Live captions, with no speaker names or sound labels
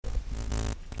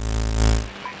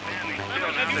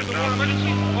use the word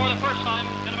emergency for the first time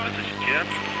in about... This is Jim,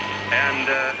 and,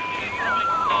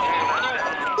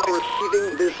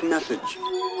 Receiving this message.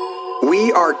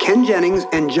 We are Ken Jennings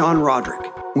and John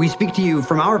Roderick. We speak to you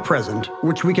from our present,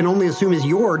 which we can only assume is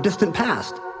your distant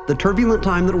past, the turbulent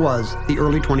time that was the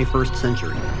early 21st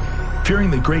century.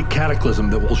 Fearing the great cataclysm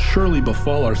that will surely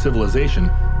befall our civilization,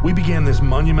 we began this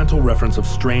monumental reference of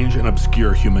strange and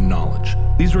obscure human knowledge.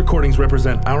 These recordings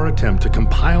represent our attempt to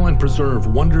compile and preserve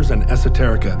wonders and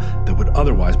esoterica that would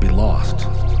otherwise be lost.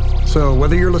 So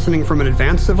whether you're listening from an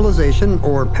advanced civilization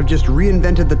or have just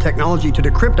reinvented the technology to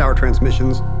decrypt our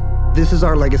transmissions, this is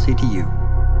our legacy to you.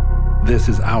 This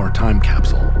is our time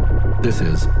capsule. This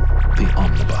is the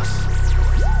Omnibus.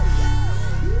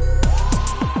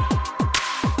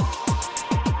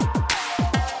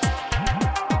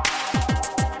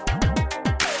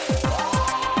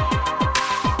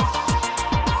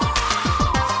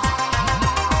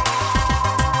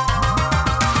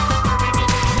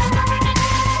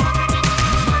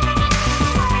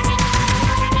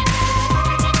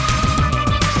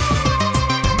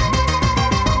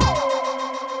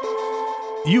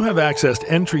 You have accessed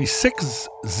entry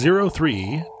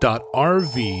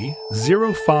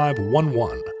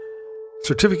 603.RV0511,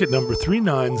 certificate number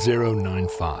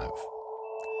 39095.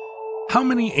 How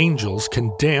many angels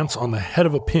can dance on the head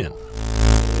of a pin?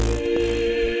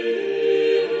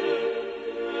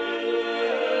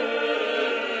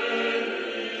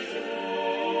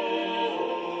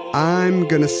 I'm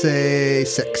going to say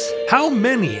 6. How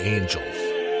many angels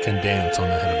can dance on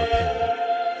the head of a pin?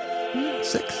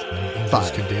 6. How many angels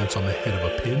 5. can dance on the head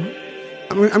of a pin?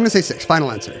 I'm going to say 6.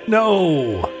 Final answer.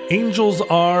 No. Angels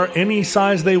are any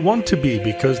size they want to be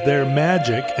because they're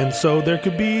magic, and so there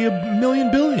could be a million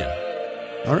billion.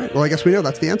 All right. Well, I guess we know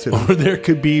that's the answer then. Or there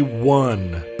could be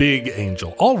one big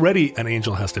angel. Already an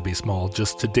angel has to be small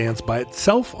just to dance by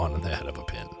itself on the head of a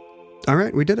pin. All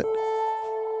right. We did it.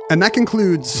 And that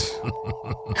concludes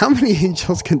how many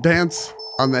angels can dance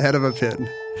on the head of a pin.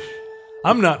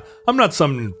 I'm not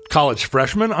some college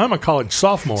freshman. I'm a college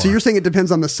sophomore. So you're saying it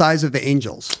depends on the size of the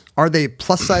angels. Are they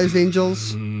plus-sized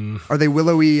angels? Are they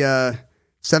willowy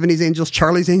 70s angels,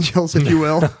 Charlie's angels, if you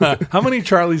will? How many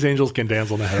Charlie's angels can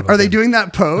dance on the head of a Are pin? they doing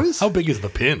that pose? How big is the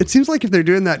pin? It seems like if they're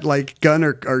doing that like gun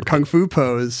or kung fu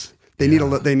pose, they need a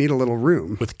little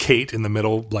room. With Kate in the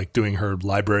middle, like doing her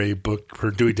library book,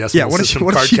 her Dewey Decimal what is System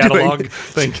what is card she catalog doing?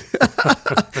 thing.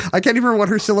 I can't even remember what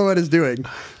her silhouette is doing.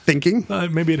 Thinking?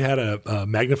 Maybe it had a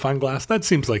magnifying glass. That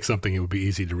seems like something it would be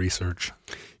easy to research.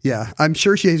 Yeah, I'm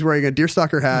sure she's wearing a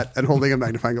deerstalker hat and holding a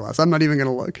magnifying glass. I'm not even going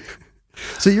to look.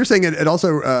 So you're saying it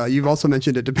also, you've also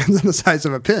mentioned it depends on the size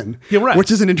of a pin. Yeah, right. Which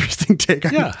is an interesting take.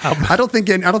 Yeah. I don't think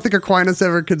Aquinas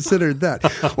ever considered that.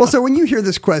 Well, so when you hear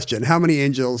this question, how many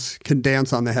angels can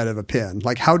dance on the head of a pin?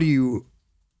 Like, how do you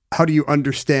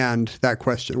understand that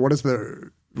question? What is the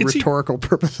rhetorical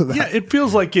purpose of that? Yeah, it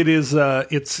feels like it is.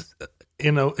 It's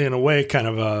in a way kind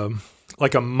of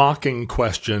like a mocking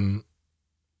question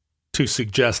to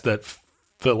suggest that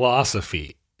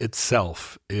philosophy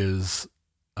itself is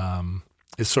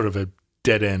sort of a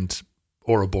dead end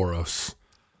Ouroboros,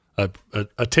 a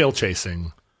tail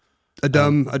chasing, a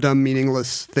dumb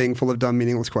meaningless thing full of dumb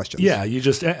meaningless questions. Yeah, you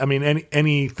just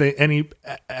any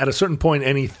at a certain point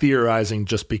any theorizing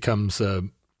just becomes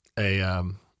an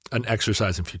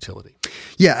exercise in futility.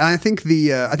 Yeah, and I think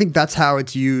that's how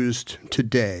it's used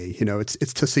today. You know,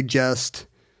 it's to suggest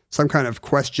some kind of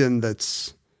question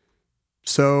that's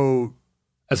so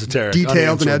esoteric,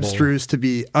 detailed and abstruse to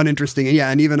be uninteresting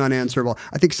and even unanswerable.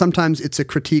 I think sometimes it's a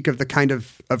critique of the kind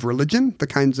of religion, the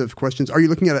kinds of questions. Are you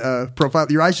looking at a profile?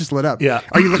 Your eyes just lit up. Yeah.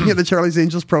 Are you looking at the Charlie's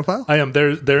Angels profile? I am.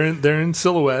 They're in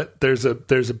silhouette. There's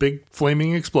a big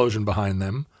flaming explosion behind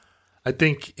them. I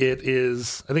think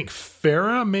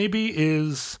Farah maybe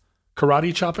is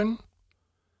karate chopping.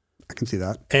 I can see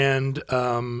that.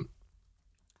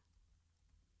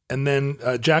 And then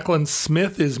Jacqueline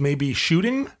Smith is maybe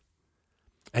shooting.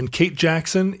 And Kate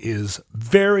Jackson is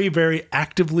very, very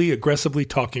actively, aggressively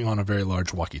talking on a very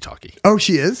large walkie-talkie. Oh,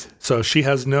 she is? So she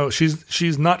has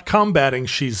she's not combating,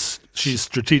 she's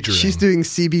strategizing. She's doing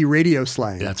CB radio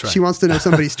slang. That's right. She wants to know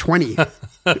somebody's 20.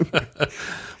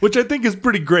 Which I think is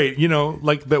pretty great,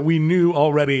 like that we knew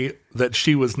already that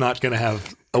she was not going to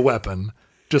have a weapon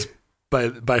just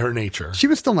by her nature. She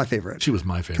was still my favorite. She was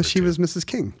my favorite. Because she was Mrs.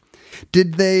 King.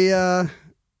 Did they...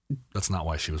 That's not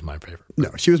why she was my favorite.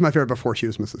 No, she was my favorite before she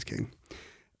was Mrs. King.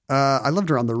 I loved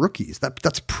her on The Rookies.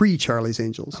 That's pre-Charlie's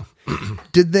Angels. Oh.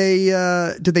 Did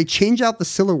they change out the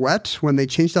silhouette when they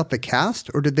changed out the cast,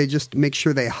 or did they just make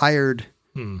sure they hired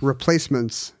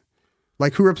replacements?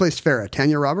 Like who replaced Farrah?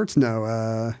 Tanya Roberts?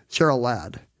 No, Cheryl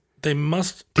Ladd. They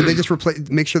must. Did they just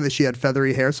make sure that she had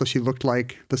feathery hair so she looked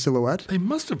like the silhouette? They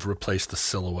must have replaced the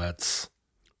silhouettes,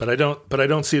 but I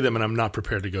don't see them, and I'm not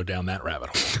prepared to go down that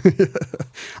rabbit hole.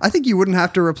 I think you wouldn't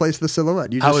have to replace the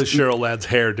silhouette. How is Cheryl Ladd's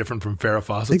hair different from Farrah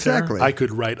Fawcett's Exactly. hair? I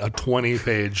could write a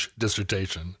 20-page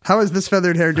dissertation. How is this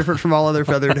feathered hair different from all other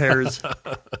feathered hairs?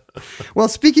 Well,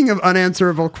 speaking of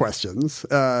unanswerable questions,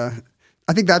 I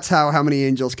think that's how many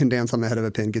angels can dance on the head of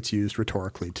a pin gets used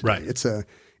rhetorically today. Right.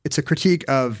 It's a critique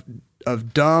of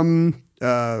dumb,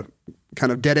 kind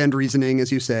of dead end reasoning,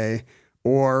 as you say,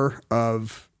 or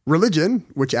of religion,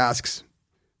 which asks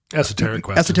Esoteric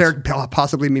questions. esoteric,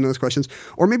 possibly meaningless questions,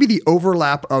 or maybe the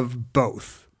overlap of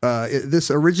both.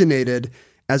 This originated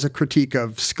as a critique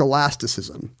of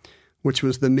scholasticism, which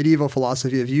was the medieval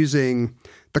philosophy of using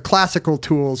the classical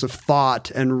tools of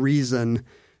thought and reason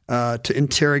to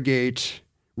interrogate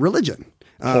religion.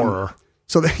 Horror.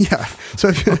 So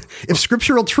if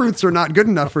scriptural truths are not good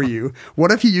enough for you,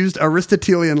 what if you used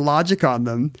Aristotelian logic on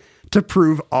them to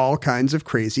prove all kinds of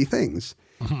crazy things?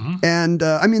 Mm-hmm. And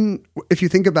I mean, if you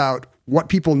think about what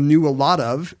people knew a lot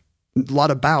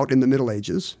about in the Middle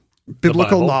Ages,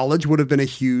 biblical knowledge would have been a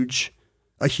huge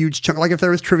chunk. Like if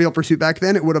there was Trivial Pursuit back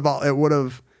then, it would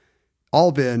have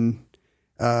all been.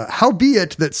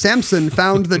 Howbeit that Samson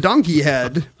found the donkey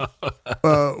head.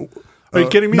 Are you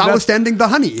kidding me? Notwithstanding the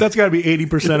honey. That's got to be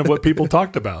 80% of what people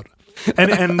talked about.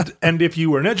 And if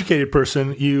you were an educated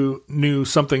person, you knew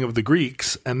something of the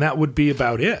Greeks, and that would be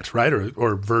about it, right?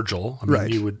 Or Virgil. I mean,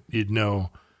 right. You'd know.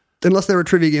 Unless there were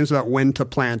trivia games about when to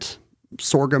plant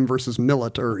sorghum versus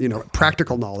millet, or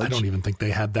practical knowledge. I don't even think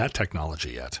they had that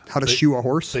technology yet. How to shoe a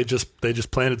horse? They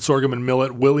just planted sorghum and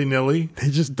millet willy-nilly. They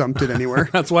just dumped it anywhere.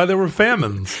 That's why there were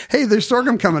famines. Hey, there's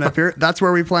sorghum coming up here. That's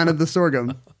where we planted the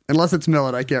sorghum. Unless it's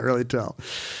millet, I can't really tell.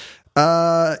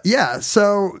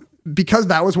 So because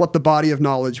that was what the body of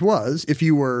knowledge was, if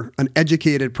you were an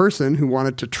educated person who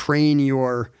wanted to train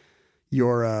your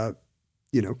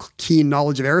keen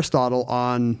knowledge of Aristotle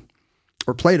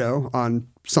or Plato on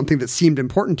something that seemed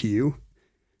important to you,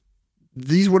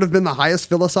 these would have been the highest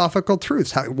philosophical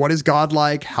truths. What is God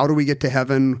like? How do we get to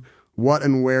heaven? What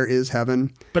and where is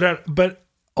heaven? But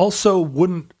also,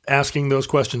 wouldn't asking those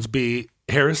questions be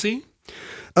heresy?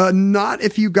 Not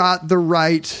if you got the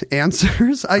right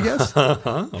answers, I guess.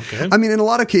 Okay. I mean, in a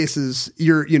lot of cases,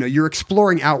 you're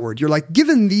exploring outward. You're like,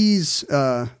 given these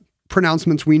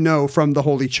pronouncements we know from the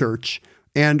Holy Church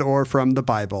and or from the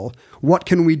Bible, what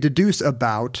can we deduce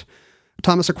about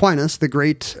Thomas Aquinas, the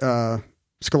great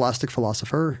scholastic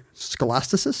philosopher,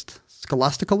 scholasticalist?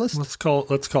 Let's call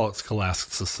it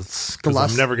scholastics. Because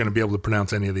I'm never going to be able to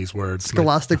pronounce any of these words.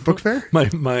 Scholastic book fair.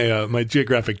 My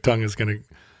geographic tongue is going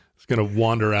to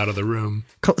wander out of the room.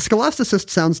 Scholasticist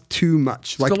sounds too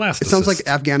much. It sounds like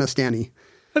Afghanistani.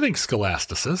 I think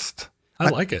scholasticist. I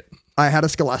like it. I had a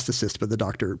scholasticist, but the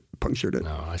doctor punctured it.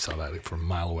 No, I saw that from a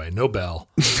mile away. No bell.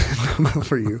 No bell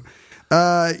for you.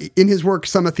 In his work,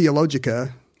 Summa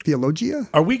Theologia.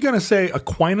 Are we going to say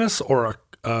Aquinas or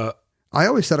I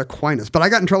always said Aquinas, but I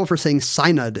got in trouble for saying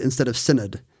synod instead of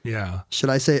synod. Yeah. Should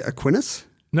I say Aquinas?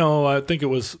 No, I think it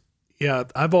was. Yeah,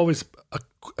 I've always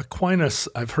Aquinas.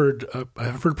 I've heard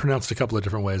pronounced a couple of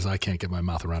different ways. I can't get my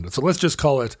mouth around it. So let's just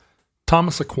call it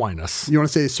Thomas Aquinas. You want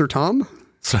to say Sir Tom?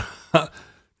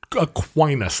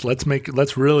 Aquinas.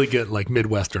 Let's really get like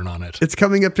Midwestern on it. It's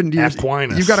coming up in your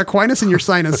Aquinas. You've got Aquinas in your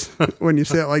sinus when you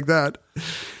say it like that.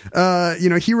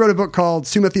 He wrote a book called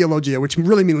Summa Theologia, which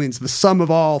really means the sum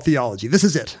of all theology. This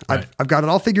is it. Right. I've got it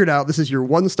all figured out. This is your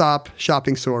one-stop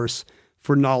shopping source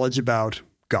for knowledge about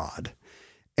God.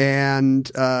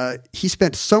 And he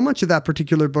spent so much of that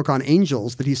particular book on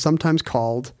angels that he's sometimes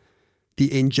called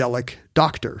the angelic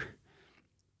doctor,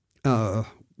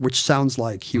 which sounds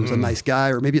like he was a nice guy,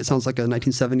 or maybe it sounds like a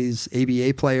 1970s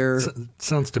ABA player.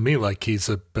 Sounds to me like he's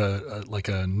like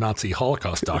a Nazi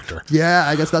Holocaust doctor. Yeah,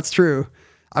 I guess that's true.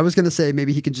 I was going to say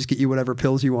maybe he could just get you whatever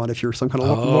pills you want if you're some kind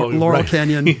of Laurel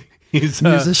Canyon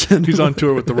musician. He's on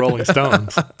tour with the Rolling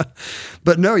Stones.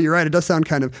 But no, you're right. It does sound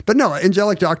kind of... But no,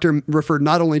 angelic doctor referred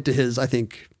not only to his, I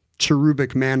think,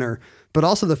 cherubic manner, but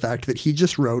also the fact that he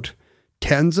just wrote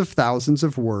tens of thousands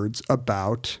of words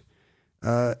about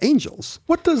angels.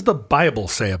 What does the Bible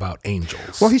say about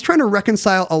angels? Well, he's trying to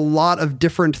reconcile a lot of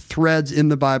different threads in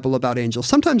the Bible about angels.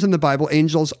 Sometimes in the Bible,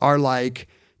 angels are like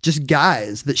just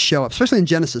guys that show up, especially in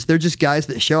Genesis. They're just guys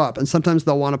that show up, and sometimes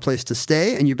they'll want a place to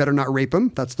stay, and you better not rape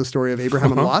them. That's the story of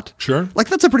Abraham and Lot. Sure. Like,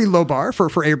 that's a pretty low bar for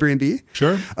Airbnb.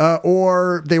 Sure.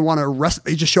 Or they want to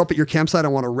they just show up at your campsite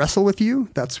and want to wrestle with you.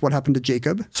 That's what happened to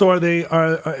Jacob. So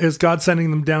is God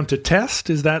sending them down to test?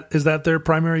 Is that their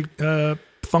primary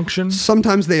function?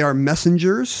 Sometimes they are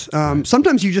messengers.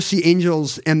 Sometimes you just see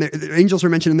angels, and the angels are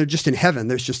mentioned, and they're just in heaven.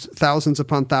 There's just thousands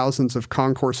upon thousands of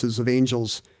concourses of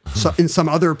angels in some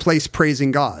other place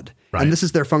praising God. Right. And this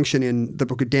is their function in the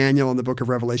book of Daniel and the book of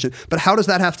Revelation. But how does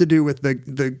that have to do with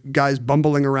the guys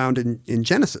bumbling around in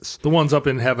Genesis? The ones up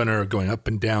in heaven are going up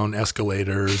and down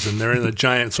escalators, and they're in a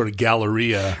giant sort of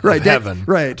galleria of Right, heaven.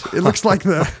 Right. It looks like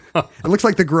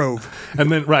the Grove. And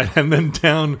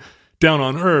then down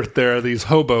on earth there are these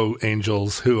hobo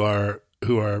angels who are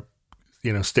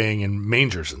staying in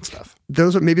mangers and stuff.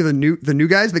 Those are maybe the new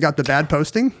guys that got the bad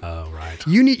posting. Oh, right.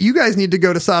 You guys need to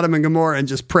go to Sodom and Gomorrah and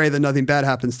just pray that nothing bad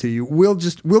happens to you.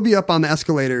 We'll be up on the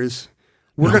escalators.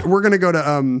 We're going to go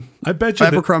to I bet you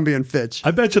Abercrombie and Fitch.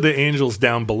 I bet you the angels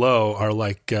down below are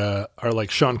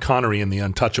like Sean Connery in The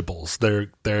Untouchables.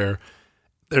 They're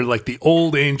like the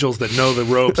old angels that know the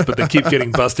ropes, but they keep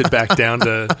getting busted back down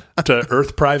to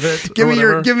Earth Private. Give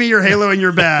me your halo and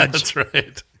your badge. That's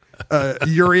right.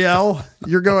 Uriel,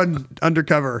 you're going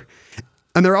undercover,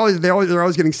 and they're always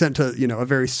getting sent to a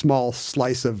very small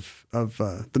slice of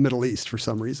the Middle East for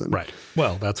some reason. Right.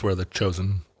 Well, that's where the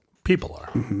chosen people are.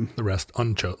 Mm-hmm. The rest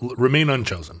remain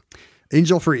unchosen.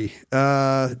 Angel free,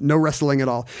 no wrestling at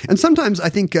all. And sometimes I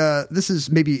think this is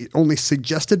maybe only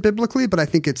suggested biblically, but I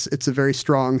think it's a very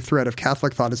strong thread of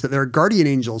Catholic thought is that there are guardian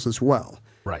angels as well.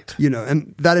 Right.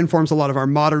 And that informs a lot of our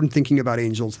modern thinking about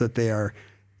angels, that they are,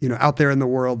 out there in the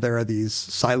world, there are these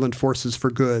silent forces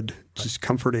for good, just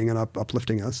comforting and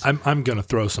uplifting us. I'm going to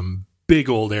throw some big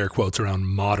old air quotes around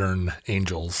modern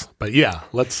angels, but yeah,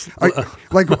 let's I'm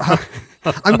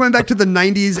going back to the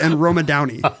 90s and Roma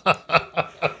Downey.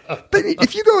 But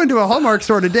if you go into a Hallmark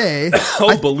store today,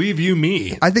 believe you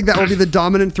me, I think that will be the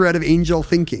dominant thread of angel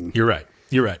thinking. You're right.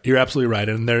 You're absolutely right.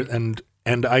 And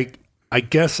I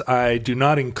guess I do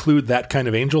not include that kind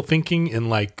of angel thinking in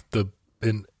the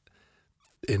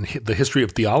history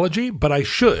of theology, but I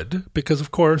should, because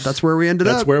of course that's where we ended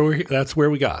up. That's where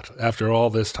we got after all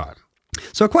this time.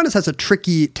 So Aquinas has a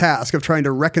tricky task of trying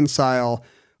to reconcile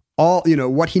all,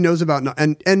 what he knows about,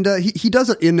 and he does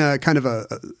it in a kind of a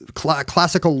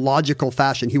classical logical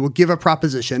fashion. He will give a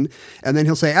proposition, and then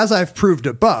he'll say, as I've proved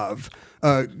above,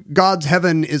 God's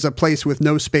heaven is a place with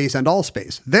no space and all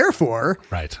space. Therefore,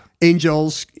 right.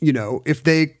 Angels, if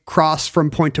they cross from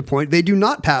point to point, they do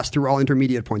not pass through all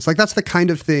intermediate points. Like that's the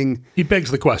kind of thing he begs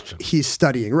the question he's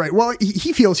studying, right? Well,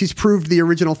 he feels he's proved the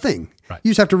original thing. Right. You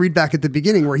just have to read back at the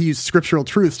beginning where he used scriptural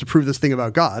truths to prove this thing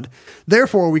about God.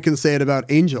 Therefore, we can say it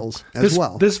about angels as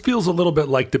well. This feels a little bit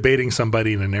like debating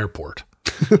somebody in an airport.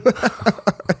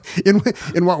 In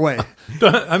what way?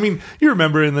 I mean, you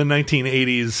remember in the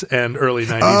 1980s and early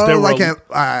 90s, there were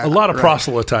a lot of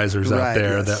proselytizers out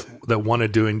there that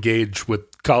wanted to engage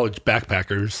with college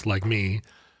backpackers like me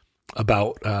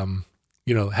about,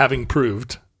 having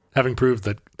proved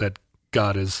that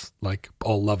God is like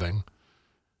all loving.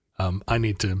 I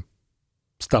need to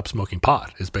stop smoking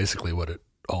pot is basically what it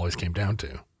always came down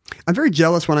to. I'm very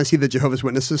jealous when I see the Jehovah's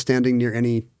Witnesses standing near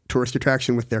any tourist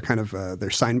attraction with their kind of their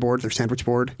signboard, their sandwich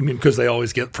board. You mean because they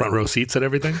always get front row seats at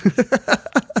everything?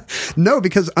 No,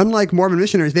 because unlike Mormon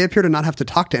missionaries, they appear to not have to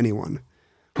talk to anyone.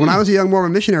 When I was a young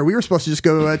Mormon missionary, we were supposed to just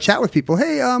go chat with people.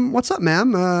 Hey, what's up,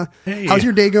 ma'am? Hey. How's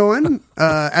your day going?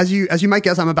 As you might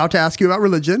guess, I'm about to ask you about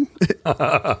religion.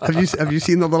 Have you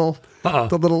seen the little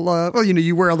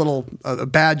you wear a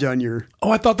badge on your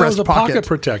I thought that was a pocket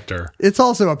protector. It's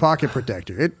also a pocket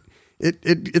protector.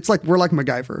 It's like we're like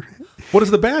MacGyver. What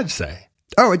does the badge say?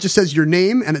 Oh, it just says your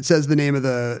name, and it says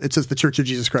the Church of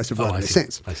Jesus Christ of Latter-day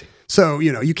Saints. I see. So,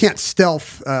 you can't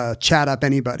stealth chat up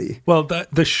anybody. Well,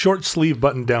 the short sleeve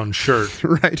button down shirt,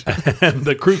 right, and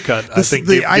the crew cut, I think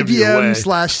the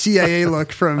IBM/CIA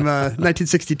look from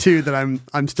 1962 that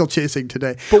I'm still chasing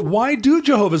today. But why do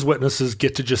Jehovah's Witnesses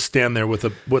get to just stand there with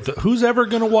who's ever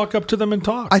going to walk up to them and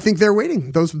talk? I think they're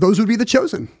waiting. Those would be the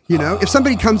chosen. If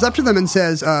somebody comes up to them and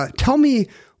says, "Tell me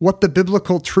what the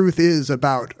biblical truth is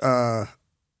about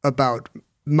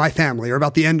my family or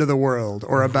about the end of the world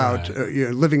or about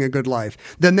living a good life,"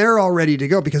 then they're all ready to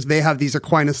go because they have these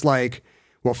Aquinas like,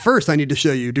 well, first I need to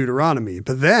show you Deuteronomy,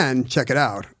 but then check it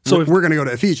out. So we're going to go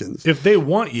to Ephesians. If they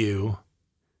want you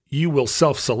will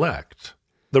self-select.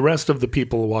 The rest of the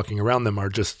people walking around them are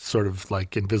just sort of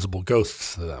like invisible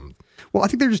ghosts to them. Well, I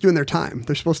think they're just doing their time.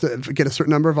 They're supposed to get a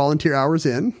certain number of volunteer hours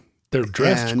in. They're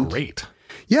dressed great.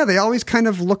 Yeah, they always kind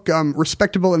of look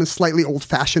respectable in a slightly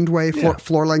old-fashioned way,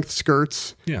 floor-length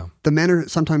skirts. Yeah. The men are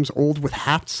sometimes old with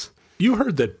hats. You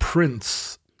heard that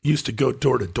Prince used to go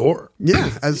door to door.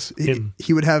 Yeah, as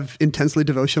he would have intensely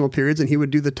devotional periods, and he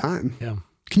would do the time. Yeah.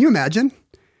 Can you imagine?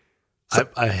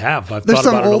 I have. I've There's thought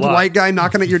some about it a old lot. white guy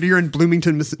knocking at your door. You're in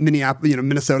Bloomington, Minneapolis,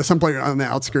 Minnesota, someplace on the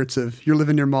outskirts of. You're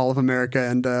living near Mall of America,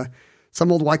 and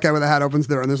some old white guy with a hat opens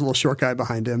the door, and there's a little short guy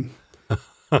behind him.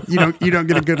 You don't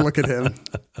get a good look at him.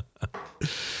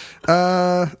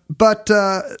 So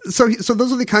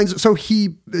those are the kinds. So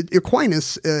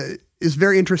Aquinas is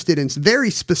very interested in very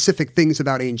specific things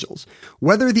about angels,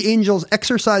 whether the angels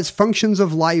exercise functions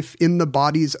of life in the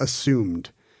bodies assumed.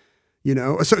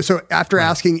 So after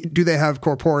asking, do they have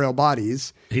corporeal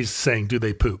bodies? He's saying, do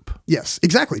they poop? Yes,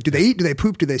 exactly. Do they eat? Do they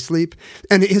poop? Do they sleep?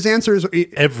 And his answer is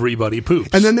Everybody poops.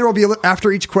 And then there will be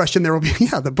after each question there will be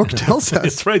the book tells us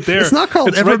It's right there. It's not called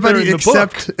It's right there everybody in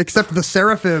the except the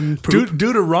seraphim poop.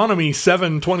 Deuteronomy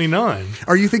 7:29.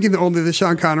 Are you thinking that only the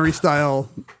Sean Connery style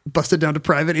busted down to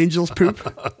private angels poop?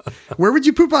 Where would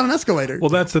you poop on an escalator? Well,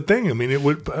 that's the thing. I mean, it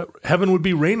would heaven would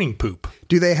be raining poop.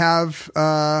 Do they have there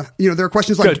are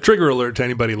questions like Good trigger alert to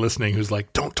anybody listening who's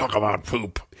like, don't talk about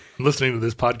poop. I'm listening to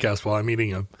this podcast while I'm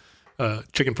eating a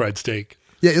chicken fried steak.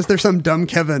 Yeah, is there some dumb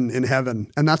Kevin in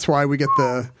heaven? And that's why we get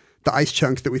the ice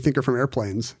chunks that we think are from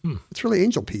airplanes. It's really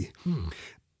angel pee.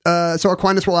 So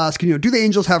Aquinas will ask, do the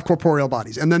angels have corporeal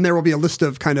bodies? And then there will be a list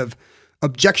of kind of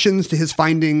objections to his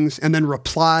findings and then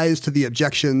replies to the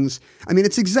objections. I mean,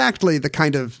 it's exactly the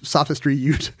kind of sophistry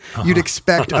you'd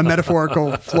expect a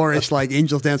metaphorical flourish like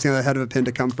angels dancing on the head of a pin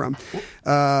to come from.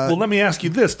 Well, let me ask you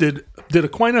this. Did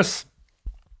Aquinas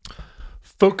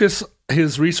focus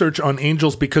his research on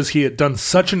angels because he had done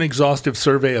such an exhaustive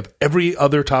survey of every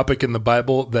other topic in the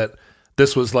Bible that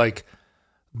this was like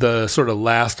the sort of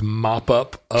last mop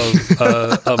up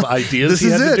of ideas he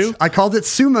had to do? I called it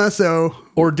Summa, so...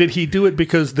 Or did he do it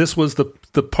because this was the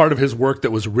part of his work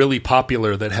that was really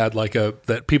popular, that had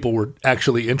that people were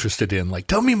actually interested in? Like,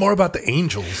 tell me more about the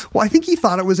angels. Well, I think he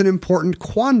thought it was an important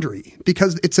quandary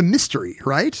because it's a mystery,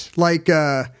 right? Like,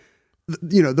 the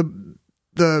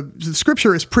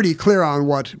scripture is pretty clear on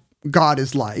what God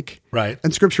is like. Right.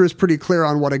 And scripture is pretty clear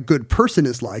on what a good person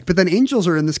is like. But then angels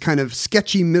are in this kind of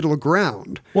sketchy middle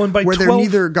ground where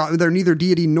they're neither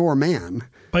deity nor man.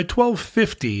 By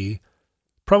 1250,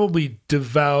 probably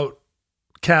devout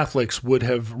Catholics would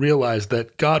have realized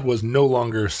that God was no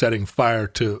longer setting fire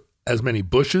to as many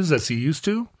bushes as he used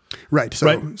to. Right.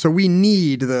 So we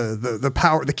need the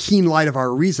power, the keen light of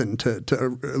our reason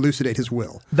to elucidate his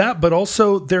will. That, but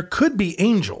also there could be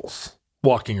angels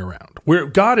walking around where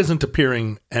God isn't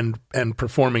appearing and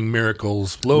performing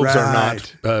miracles. Loaves are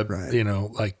not,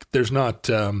 like there's not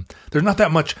that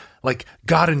much like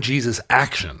God and Jesus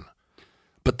action,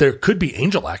 but there could be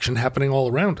angel action happening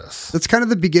all around us. That's kind of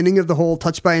the beginning of the whole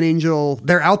touched by an angel.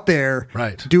 They're out there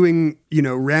doing,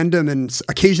 random and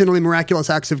occasionally miraculous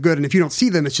acts of good. And if you don't see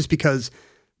them, it's just because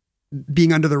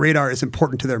being under the radar is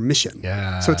important to their mission.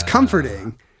 Yeah. So it's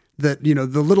comforting that,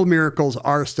 the little miracles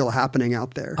are still happening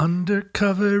out there.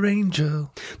 Undercover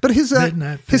angel. But his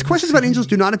questions about angels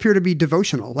do not appear to be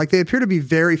devotional. Like they appear to be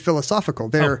very philosophical.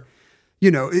 They're,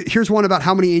 here's one about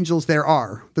how many angels there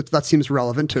are. That seems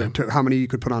relevant to how many you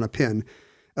could put on a pin.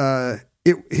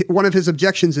 One of his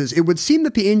objections is, it would seem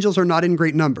that the angels are not in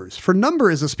great numbers, for number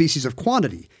is a species of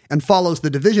quantity and follows the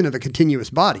division of a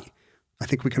continuous body. I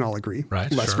think we can all agree.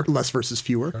 Right, less versus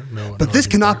fewer. Sure. But this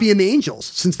cannot be in the angels,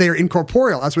 since they are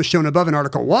incorporeal, as was shown above in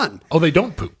Article 1. Oh, they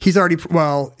don't poop. He's already,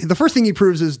 the first thing he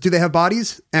proves is, do they have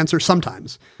bodies? Answer,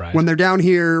 sometimes. Right. When they're down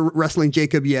here wrestling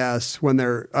Jacob, yes. When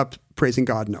they're up praising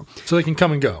God, no. So they can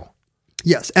come and go.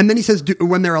 Yes. And then he says,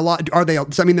 when they're alive,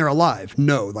 does that mean they're alive?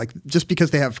 No. Like, just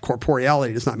because they have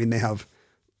corporeality does not mean they have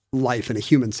life in a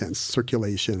human sense,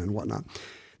 circulation and whatnot.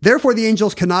 Therefore, the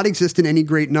angels cannot exist in any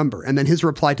great number. And then his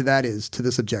reply to that is, to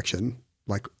this objection,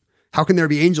 like, how can there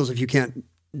be angels if you can't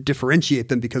differentiate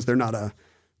them because they're not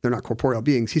corporeal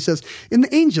beings? He says, in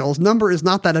the angels, number is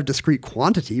not that of discrete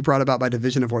quantity brought about by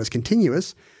division of what is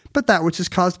continuous, but that which is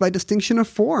caused by distinction of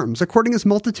forms, according as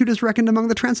multitude is reckoned among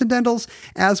the transcendentals,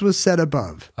 as was said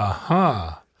above.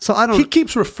 Aha. So I don't. He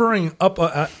keeps referring up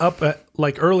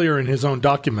like earlier in his own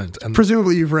document, and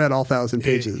presumably you've read all 1,000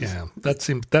 pages. Yeah, that's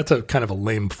a kind of a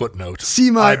lame footnote.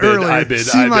 See my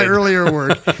earlier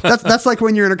work. That's like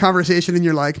when you're in a conversation and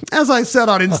you're like, as I said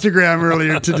on Instagram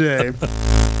earlier today.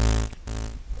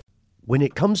 When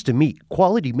it comes to meat,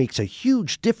 quality makes a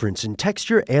huge difference in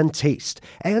texture and taste.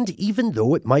 And even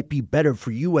though it might be better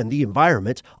for you and the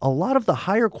environment, a lot of the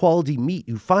higher quality meat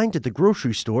you find at the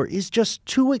grocery store is just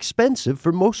too expensive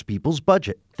for most people's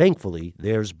budget. Thankfully,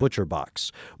 there's ButcherBox.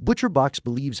 ButcherBox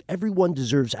believes everyone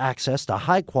deserves access to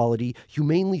high-quality,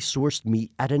 humanely sourced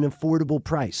meat at an affordable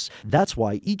price. That's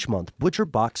why each month,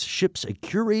 ButcherBox ships a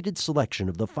curated selection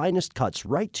of the finest cuts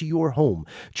right to your home.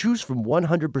 Choose from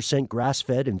 100%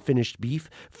 grass-fed and finished beef,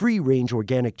 free-range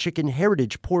organic chicken,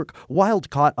 heritage pork,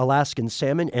 wild-caught Alaskan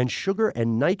salmon, and sugar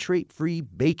and nitrate-free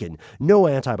bacon. No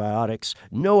antibiotics,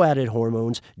 no added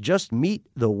hormones, just meat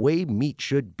the way meat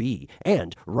should be.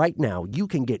 And right now, you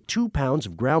can get 2 pounds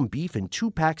of ground beef and 2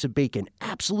 packs of bacon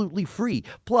absolutely free,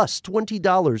 plus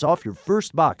 $20 off your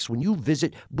first box when you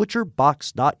visit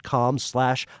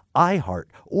butcherbox.com/iHeart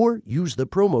or use the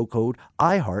promo code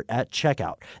iHeart at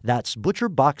checkout. That's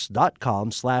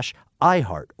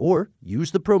butcherbox.com/iHeart or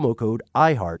use the promo code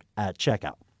iHeart at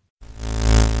checkout.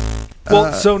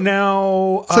 Well, so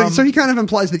now... So he kind of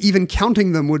implies that even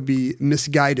counting them would be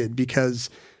misguided because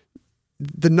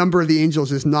the number of the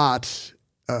angels is not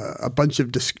a bunch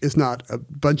of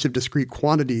discrete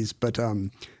quantities, but a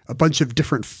bunch of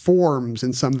different forms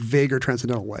in some vague or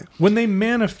transcendental way. When they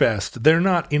manifest, they're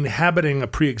not inhabiting a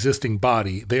pre-existing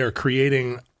body. They are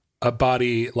creating a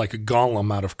body like a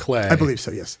golem out of clay. I believe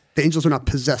so, yes. The angels are not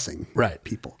possessing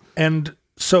people. And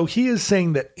so he is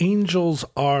saying that angels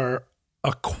are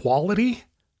a quality.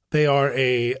 They are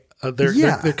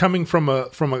they're coming from a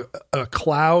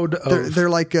cloud of... They're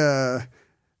like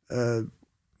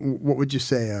what would you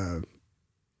say? An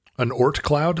Oort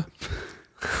cloud?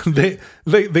 They come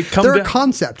They're down. a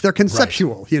concept. They're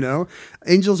conceptual, you know?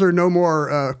 Angels are no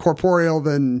more corporeal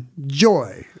than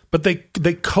joy. But they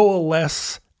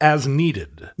coalesce as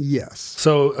needed. Yes.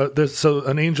 So so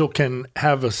an angel can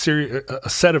have a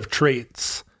set of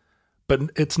traits, but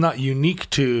it's not unique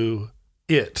to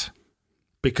it,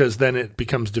 because then it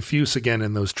becomes diffuse again,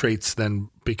 and those traits then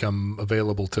become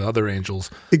available to other angels.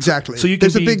 Exactly. So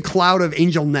there's a big cloud of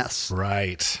angelness.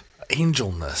 Right.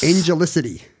 Angelness.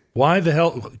 Angelicity. Why the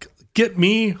hell? Get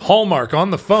me Hallmark on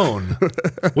the phone.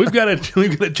 We've got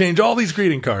to change all these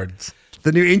greeting cards.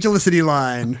 The new Angelicity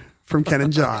line from Ken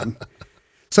and John.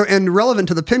 So, and relevant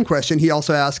to the pin question, he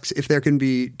also asks if there can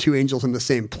be 2 angels in the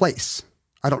same place.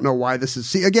 I don't know why this is...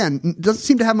 See, again, doesn't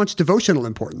seem to have much devotional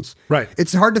importance. Right.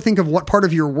 It's hard to think of what part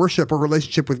of your worship or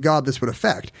relationship with God this would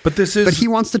affect. But he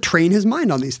wants to train his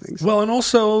mind on these things. Well, and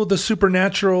also the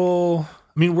supernatural...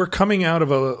 I mean, we're coming out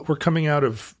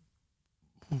of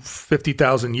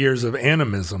 50,000 years of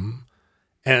animism,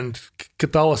 and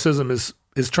Catholicism is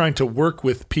trying to work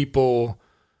with people.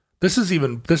 This is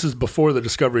before the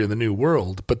discovery of the New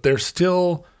World, but they're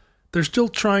still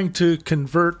trying to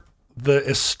convert the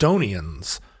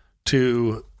Estonians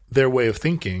to their way of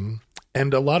thinking,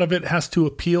 and a lot of it has to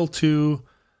appeal to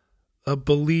a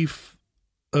belief,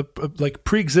 like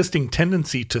pre-existing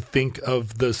tendency to think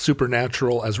of the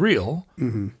supernatural as real,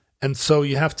 and so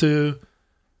you have to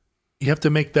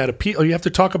make that appeal, or you have to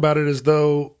talk about it as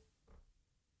though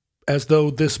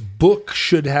this book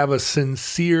should have a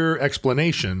sincere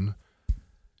explanation.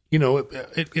 You know,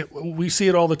 we see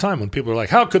it all the time when people are like,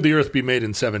 "How could the earth be made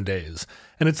in 7 days?"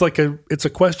 And it's like it's a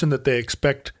question that they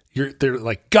expect. They're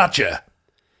like, "Gotcha,"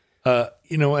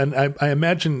 you know. And I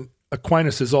imagine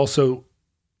Aquinas is also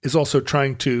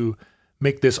trying to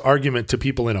make this argument to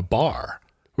people in a bar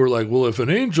who are like, "Well, if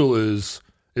 2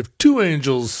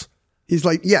 angels," he's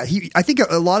like, "Yeah." I think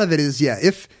a lot of it is, yeah.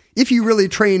 If you really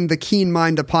train the keen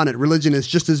mind upon it, religion is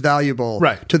just as valuable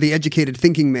to the educated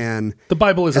thinking man. The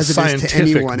Bible is as a scientific to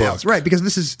anyone book. else, right? Because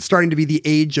this is starting to be the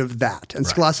age of that, and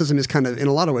scholasticism is kind of, in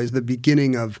a lot of ways, the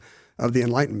beginning of the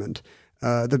Enlightenment.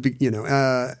 Let's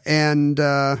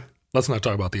not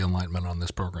talk about the Enlightenment on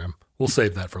this program. We'll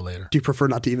save that for later. Do you prefer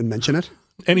not to even mention it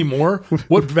anymore?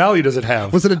 What value does it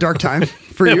have? Was it a dark time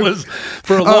for you? It was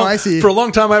for a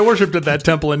long time. I worshipped at that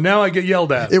temple, and now I get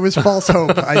yelled at. It was false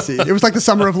hope. I see. It was like the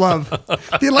summer of love.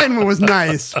 The Enlightenment was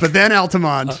nice, but then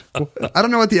Altamont. I don't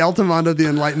know what the Altamont of the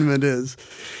Enlightenment is.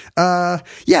 And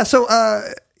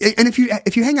if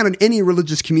you hang out in any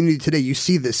religious community today, you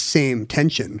see this same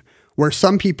tension, where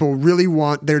some people really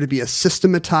want there to be a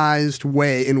systematized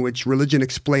way in which religion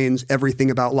explains everything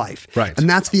about life. Right. And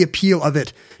that's the appeal of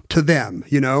it to them.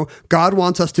 You know, God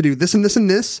wants us to do this and this and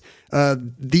this.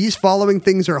 These following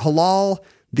things are halal.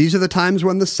 These are the times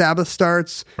when the Sabbath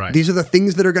starts. Right. These are the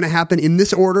things that are going to happen in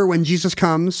this order when Jesus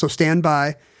comes. So stand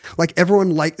by. Like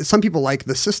some people like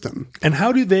the system. And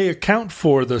how do they account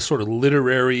for the sort of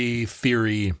literary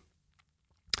theory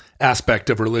aspect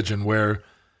of religion, where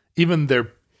even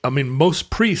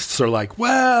most priests are like,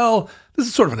 well, this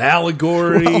is sort of an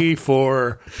allegory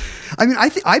for... I mean,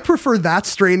 I prefer that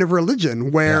strain of religion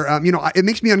where, it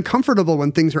makes me uncomfortable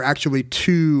when things are actually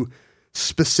too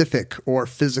specific or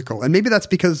physical. And maybe that's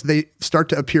because they start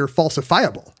to appear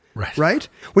falsifiable. Right?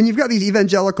 When you've got these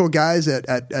evangelical guys at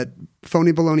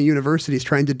phony baloney universities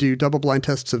trying to do double-blind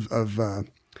tests of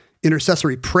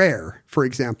intercessory prayer, for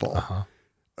example,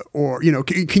 or,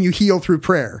 can you heal through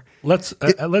prayer? Let's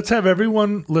have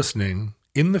everyone listening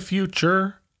in the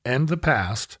future and the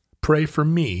past pray for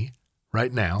me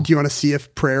right now. Do you want to see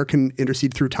if prayer can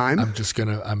intercede through time?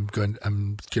 I'm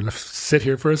gonna sit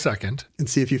here for a second and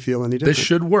see if you feel any different. This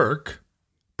should work.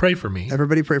 Pray for me.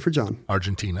 Everybody pray for John.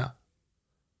 Argentina.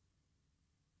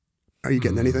 Are you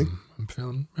getting anything? I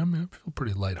feel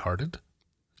pretty lighthearted.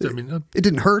 It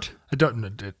didn't hurt. I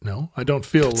don't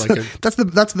feel like that's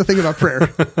the thing about prayer.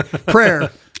 Prayer,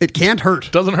 it can't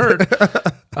hurt. Doesn't hurt.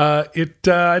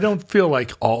 I don't feel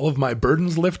like all of my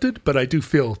burdens lifted, but I do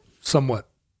feel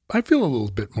I feel a little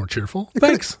bit more cheerful.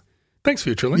 Thanks,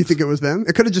 Futurelings. You think it was them?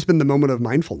 It could have just been the moment of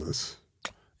mindfulness.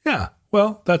 Yeah.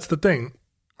 Well, that's the thing.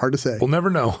 Hard to say. We'll never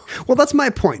know. Well, that's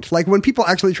my point. Like when people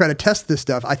actually try to test this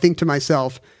stuff, I think to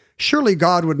myself, surely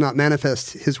God would not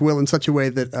manifest his will in such a way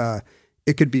that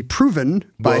it could be proven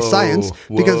by science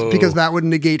because that would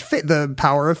negate the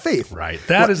power of faith. Right.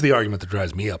 That is the argument that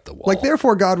drives me up the wall. Like,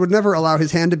 therefore, God would never allow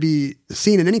his hand to be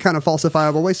seen in any kind of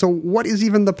falsifiable way. So what is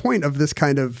even the point of this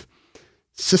kind of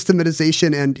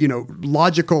systematization and,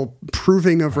 logical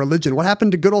proving of religion? What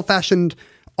happened to good old-fashioned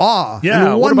awe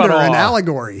and wonder and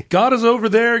allegory? God is over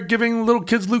there giving little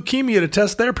kids leukemia to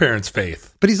test their parents'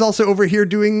 faith. But he's also over here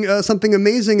doing something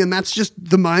amazing, and that's just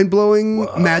the mind-blowing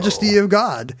majesty of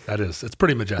God. It's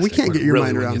pretty majestic. We can't get your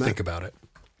mind around when you that. Think about it.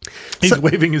 He's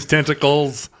waving his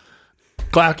tentacles,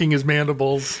 clacking his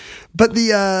mandibles. But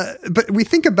we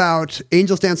think about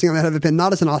angels dancing on the head of a pin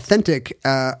not as an authentic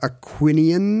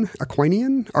Aquinian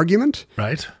argument,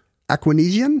 right?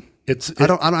 Aquinesian. I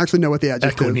don't actually know what the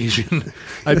adjective. Aquinesian.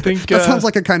 I think that sounds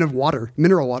like a kind of water,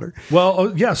 mineral water.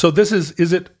 Well, yeah. So this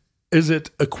is it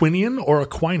Aquinian or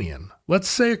Aquinian? Let's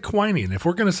say Aquinian. If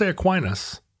we're going to say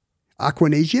Aquinas,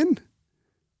 Aquinesian.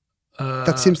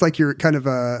 That seems like you're kind of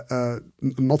a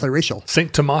multiracial.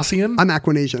 Saint Thomasian? I'm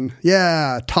Aquinesian.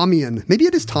 Yeah, Thomian. Maybe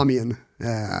it is Thomian.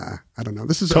 I don't know.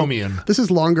 This is Thomian. This is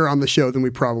longer on the show than we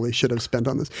probably should have spent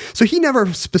on this. So he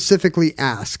never specifically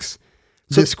asks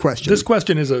this question. This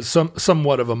question is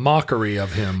somewhat of a mockery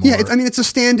of him. Yeah, it's a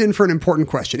stand-in for an important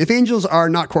question. If angels are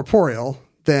not corporeal,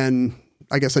 then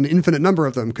I guess an infinite number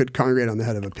of them could congregate on the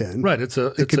head of a pin. Right.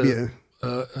 It could be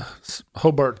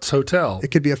Hobart's Hotel.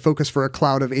 It could be a focus for a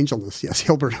cloud of angelness. Yes,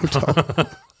 Hilbert Hotel.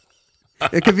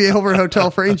 It could be a Hilbert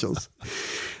Hotel for angels.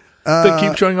 They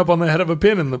keep showing up on the head of a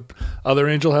pin, and the other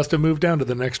angel has to move down to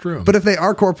the next room. But if they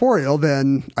are corporeal,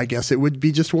 then I guess it would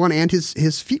be just one, and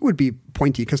his feet would be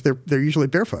pointy because they're usually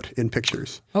barefoot in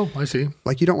pictures. Oh, I see.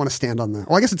 Like you don't want to stand on the.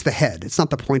 Well, I guess it's the head. It's not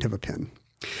the point of a pin.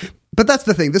 But that's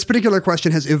the thing. This particular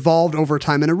question has evolved over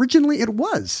time, and originally it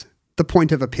was the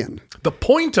point of a pin. The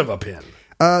point of a pin.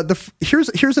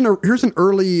 Here's an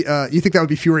early. You think that would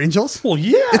be fewer angels? Well,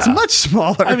 yeah, it's much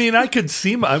smaller. I mean, I could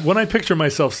see when I picture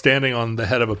myself standing on the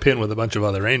head of a pin with a bunch of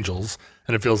other angels,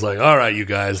 and it feels like, all right, you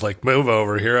guys, like move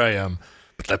over. Here I am.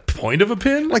 But the point of a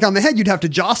pin, like on the head, you'd have to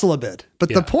jostle a bit. But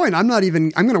the point, I'm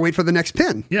going to wait for the next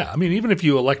pin. Yeah, I mean, even if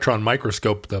you electron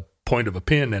microscope the point of a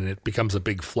pin and it becomes a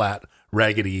big flat,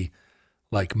 raggedy,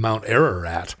 like Mount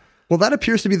Ararat. Well, that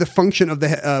appears to be the function of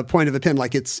the point of a pin.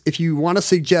 Like if you want to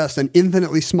suggest an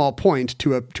infinitely small point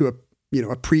to a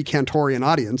pre-Cantorian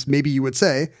audience, maybe you would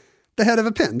say the head of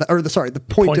a pin, the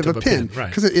point of a pin,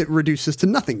 because it reduces to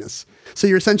nothingness. So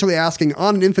you're essentially asking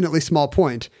on an infinitely small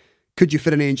point, could you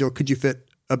fit an angel? Could you fit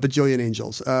a bajillion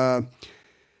angels?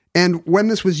 And when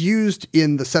this was used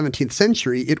in the 17th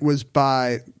century, it was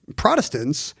by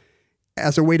Protestants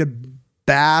as a way to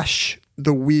bash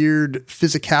the weird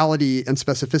physicality and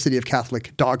specificity of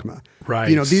Catholic dogma. Right.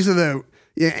 These are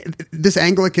this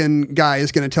Anglican guy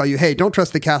is going to tell you, hey, don't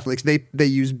trust the Catholics. They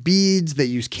use beads, they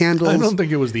use candles. I don't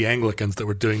think it was the Anglicans that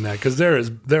were doing that because they're as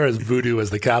voodoo as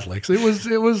the Catholics. It was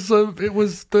the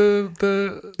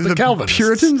Calvinists,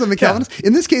 Puritans and the Calvinists. Yeah.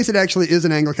 In this case, it actually is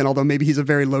an Anglican, although maybe he's a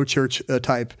very low church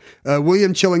type.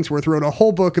 William Chillingsworth wrote a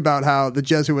whole book about how the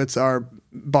Jesuits are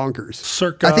bonkers.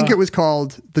 Circa, I think it was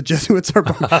called "The Jesuits Are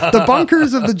Bonkers." The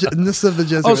Bonkers of the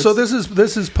Jesuits. Oh, so this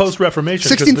is post Reformation.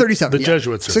 1637. The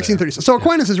Jesuits are 1637. So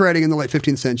Aquinas is writing in the late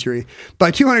 15th century.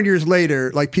 By 200 years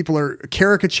later, like people are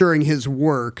caricaturing his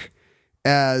work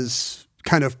as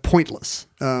kind of pointless.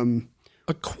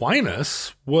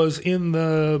 Aquinas was in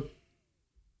the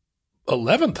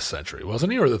 11th century,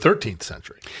 wasn't he, or the 13th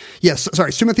century? Yes.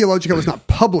 Sorry, Summa Theologica was not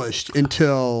published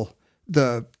until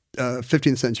the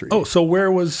 15th century. Oh, so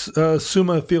where was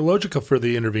Summa Theologica for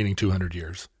the intervening 200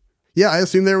 years? Yeah, I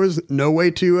assume there was no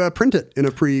way to print it in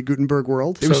a pre-Gutenberg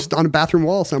world. It was just on a bathroom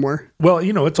wall somewhere. Well,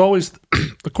 it's always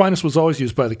Aquinas was always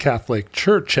used by the Catholic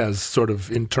Church as sort of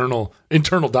internal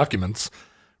documents,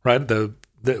 right?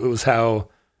 It was how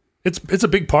it's a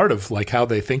big part of like how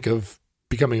they think of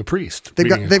becoming a priest. They've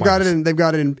got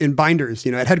it in binders,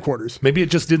 at headquarters. Maybe it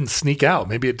just didn't sneak out.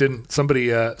 Maybe it didn't. Somebody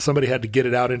had to get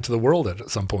it out into the world at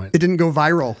some point. It didn't go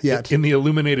viral yet. In the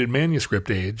illuminated manuscript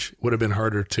age, it would have been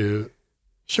harder to.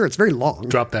 Sure, it's very long.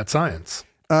 Drop that science.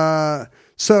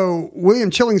 So William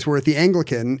Chillingsworth, the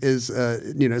Anglican, is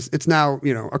it's now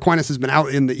Aquinas has been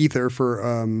out in the ether for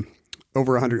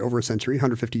over a century,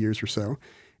 150 years or so,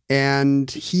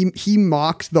 and he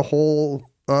mocked the whole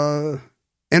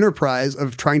enterprise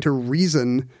of trying to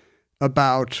reason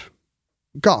about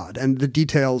God and the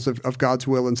details of God's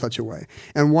will in such a way.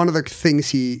 And one of the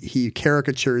things he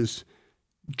caricatures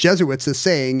Jesuits as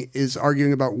saying is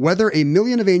arguing about whether a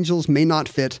million of angels may not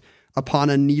fit upon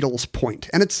a needle's point.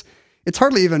 And it's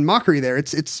hardly even mockery there.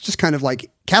 It's just kind of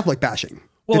like Catholic bashing.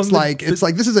 Well, it's like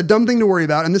this is a dumb thing to worry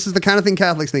about, and this is the kind of thing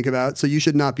Catholics think about, so you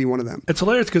should not be one of them. It's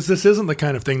hilarious because this isn't the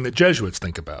kind of thing that Jesuits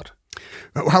think about.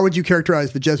 How would you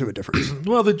characterize the Jesuit difference?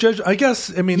 Well,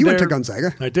 you went to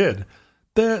Gonzaga. I did.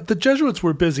 The Jesuits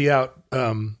were busy out.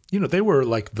 They were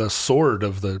like the sword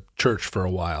of the church for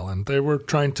a while, and they were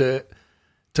trying to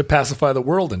pacify the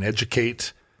world and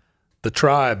educate the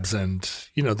tribes. And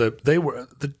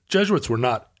the Jesuits were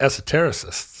not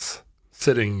esotericists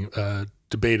sitting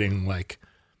debating like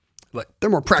they're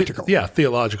more practical.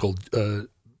 Theological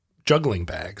juggling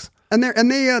bags. And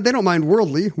they don't mind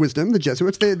worldly wisdom. The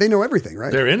Jesuits, they know everything, right?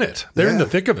 They're in it. They're in the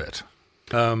thick of it.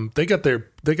 They got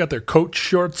their coach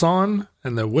shorts on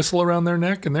and the whistle around their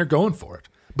neck, and they're going for it.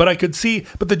 But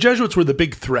the Jesuits were the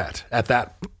big threat at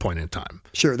that point in time.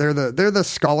 Sure, they're the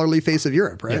scholarly face of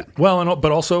Europe, right? Yeah. Well,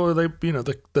 but also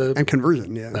the and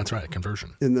conversion. Yeah, that's right,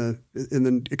 conversion in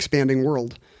the expanding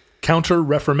world.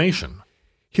 Counter-Reformation.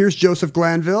 Here's Joseph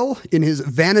Glanville in his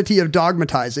Vanity of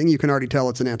Dogmatizing. You can already tell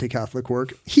it's an anti-Catholic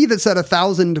work. He that said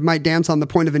 1,000 might dance on the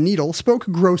point of a needle spoke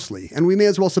grossly, and we may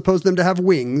as well suppose them to have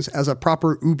wings as a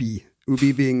proper ubi.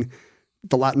 Ubi being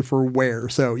the Latin for where.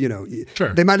 So, sure.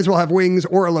 They might as well have wings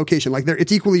or a location. Like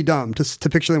it's equally dumb to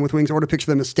picture them with wings or to picture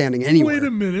them as standing anywhere. Wait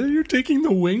a minute. You're taking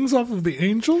the wings off of the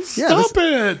angels? Yeah, Stop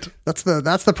it. That's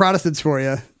the Protestants for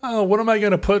you. Oh, what am I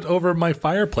going to put over my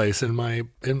fireplace in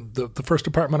the first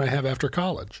apartment I have after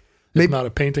college? Maybe not a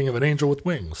painting of an angel with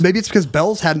wings. Maybe it's because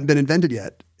bells hadn't been invented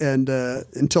yet. And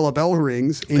until a bell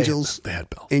rings, angels they had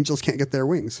bells. Angels can't get their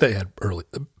wings. They had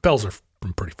bells are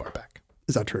from pretty far back.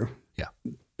 Is that true? Yeah.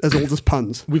 As old as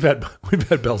puns. We've had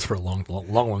bells for a long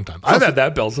time. I've had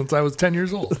that bell since I was 10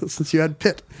 years old. Since you had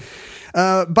Pitt.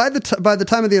 By the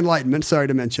time of the Enlightenment, sorry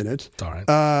to mention it, it's all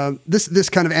right. This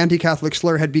kind of anti-Catholic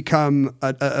slur had become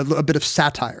a bit of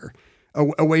satire,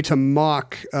 a way to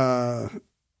mock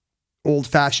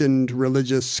old-fashioned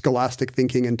religious scholastic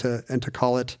thinking and to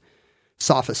call it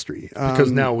sophistry.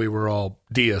 Because now we were all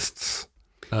deists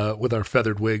with our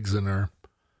feathered wigs and our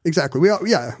exactly. We tall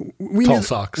knew,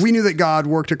 socks. We knew that God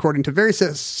worked according to very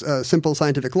simple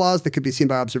scientific laws that could be seen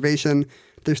by observation.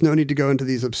 There's no need to go into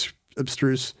these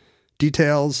abstruse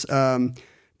details.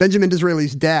 Benjamin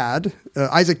Disraeli's dad,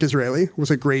 Isaac Disraeli, was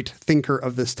a great thinker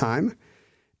of this time.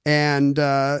 And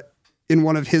in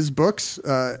one of his books,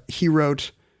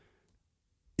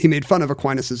 he made fun of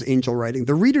Aquinas' angel writing.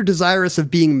 The reader desirous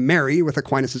of being merry with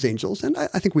Aquinas' angels, and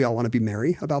I think we all want to be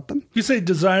merry about them. You say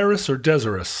desirous or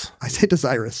desirous? I say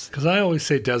desirous. Because I always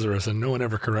say desirous, and no one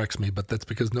ever corrects me, but that's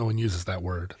because no one uses that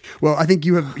word. Well, I think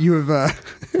you have you've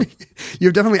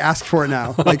definitely asked for it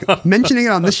now. Like mentioning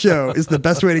it on this show is the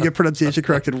best way to get pronunciation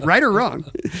corrected, right or wrong.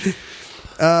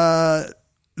 The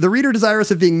reader desirous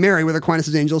of being merry with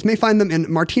Aquinas' angels may find them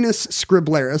in Martinus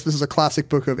Scriblerus. This is a classic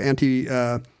book of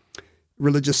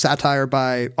religious satire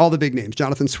by all the big names,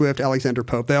 Jonathan Swift, Alexander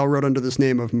Pope. They all wrote under this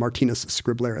name of Martinus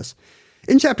Scriblerus.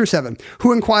 In chapter 7,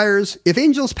 who inquires, if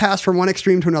angels pass from one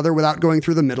extreme to another without going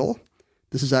through the middle,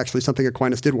 this is actually something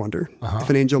Aquinas did wonder.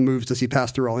 If an angel moves, does he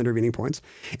pass through all intervening points?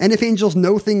 And if angels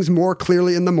know things more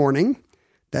clearly in the morning,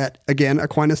 that, again,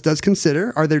 Aquinas does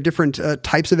consider. Are there different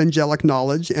types of angelic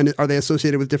knowledge, and are they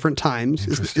associated with different times?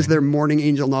 Is there morning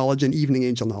angel knowledge and evening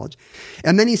angel knowledge?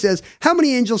 And then he says, how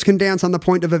many angels can dance on the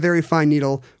point of a very fine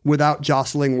needle without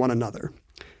jostling one another?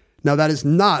 Now, that is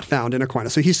not found in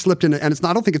Aquinas. So he slipped in, and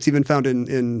I don't think it's even found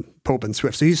in Pope and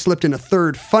Swift. So he slipped in a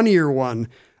third, funnier one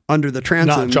under the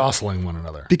transom. Not jostling one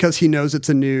another. Because he knows it's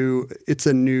a new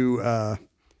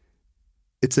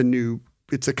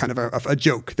it's a kind of a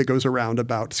joke that goes around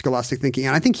about scholastic thinking.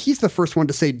 And I think he's the first one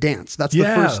to say dance. That's the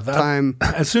first time.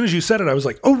 As soon as you said it, I was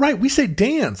like, oh, right, we say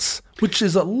dance, which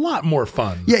is a lot more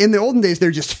fun. Yeah, in the olden days,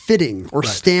 they're just fitting or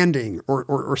standing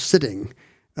or sitting.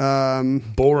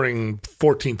 Boring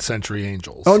 14th century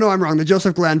angels. Oh, no, I'm wrong. The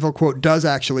Joseph Glanville quote does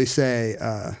actually say,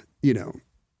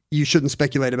 you shouldn't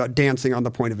speculate about dancing on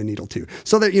the point of a needle too.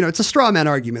 So that, it's a straw man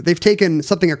argument. They've taken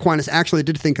something Aquinas actually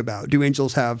did think about. Do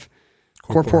angels have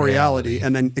corporeality?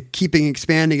 And then keeping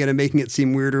expanding it and making it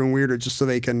seem weirder and weirder just so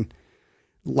they can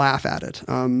laugh at it.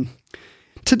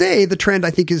 Today, the trend,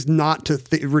 I think, is not to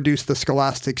reduce the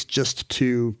scholastics just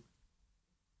to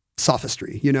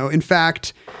sophistry. In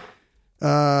fact,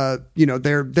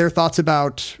 their thoughts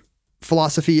about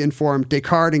philosophy informed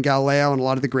Descartes and Galileo and a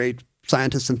lot of the great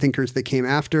scientists and thinkers that came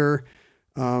after.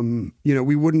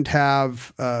 We wouldn't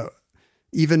have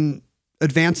even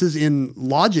advances in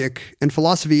logic and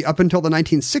philosophy up until the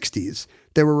 1960s.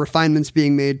 There were refinements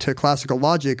being made to classical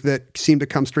logic that seemed to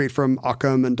come straight from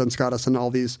Occam and Duns Scotus and all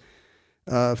these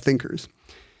thinkers.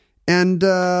 And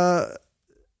as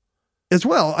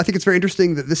well, I think it's very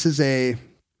interesting that this is a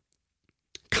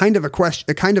kind of a question,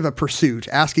 a kind of a pursuit,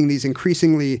 asking these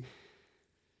increasingly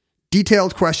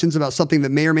detailed questions about something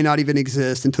that may or may not even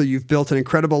exist until you've built an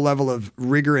incredible level of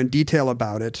rigor and detail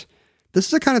about it. This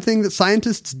is the kind of thing that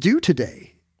scientists do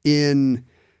today in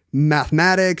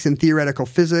mathematics and theoretical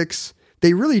physics.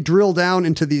 They really drill down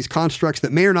into these constructs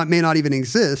that may or may not even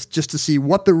exist just to see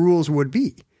what the rules would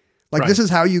be. Like This is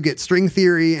how you get string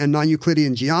theory and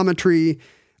non-Euclidean geometry,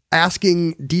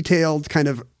 asking detailed kind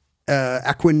of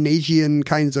Aquinasian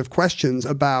kinds of questions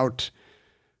about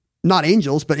not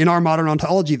angels, but in our modern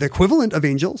ontology, the equivalent of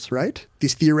angels, right?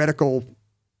 These theoretical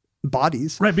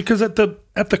bodies. Right, because at the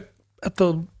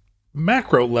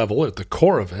macro level, at the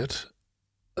core of it,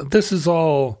 this is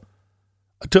all,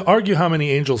 to argue how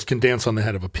many angels can dance on the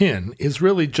head of a pin is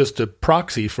really just a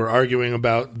proxy for arguing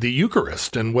about the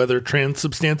Eucharist and whether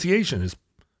transubstantiation is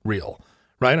real,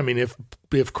 right? I mean,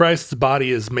 if Christ's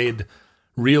body is made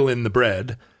real in the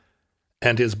bread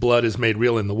and his blood is made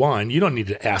real in the wine, you don't need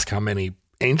to ask how many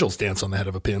angels dance on the head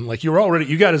of a pin. Like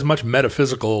you got as much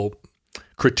metaphysical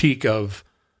critique of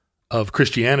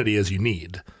Christianity as you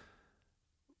need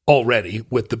already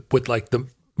with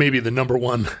maybe the number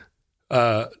one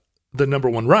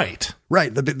right.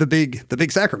 Right. The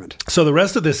big sacrament. So the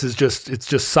rest of this is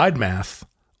just side math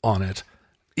on it.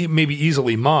 It may be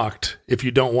easily mocked if you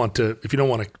don't want to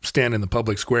stand in the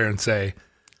public square and say,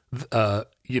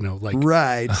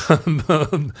 right.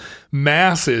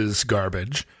 Mass is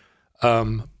garbage.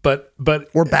 But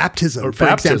or baptism,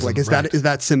 for example, like is right.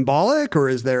 that symbolic, or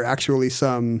is there actually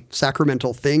some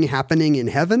sacramental thing happening in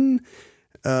heaven?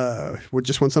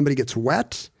 Just when somebody gets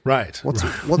wet, right?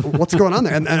 What's going on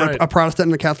there? And right. a Protestant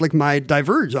and a Catholic might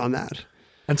diverge on that.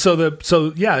 And so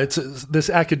it's this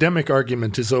academic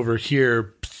argument is over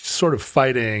here, sort of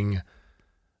fighting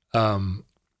some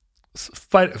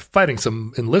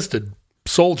enlisted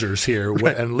soldiers here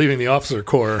right. and leaving the officer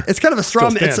corps. It's kind of a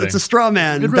straw man. It's a straw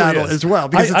man really battle as well,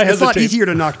 because it's a lot easier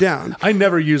to knock down. I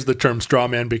never use the term straw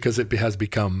man because it has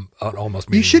become an almost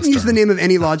meaningless You shouldn't use term. the name of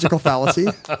any logical fallacy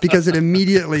because it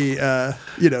immediately, it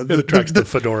attracts the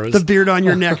fedoras. The beard on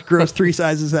your neck grows 3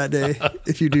 sizes that day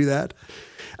if you do that.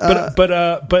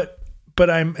 But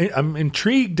I'm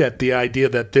intrigued at the idea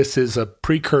that this is a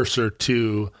precursor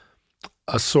to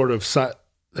a sort of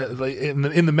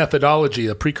in the methodology,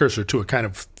 a precursor to a kind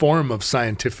of form of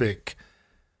scientific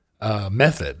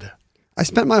method. I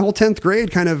spent my whole 10th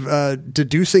grade kind of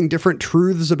deducing different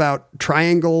truths about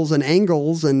triangles and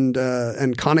angles and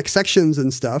conic sections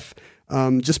and stuff,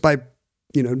 just by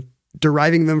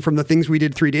deriving them from the things we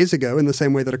did 3 days ago in the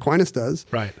same way that Aquinas does.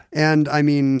 Right. And I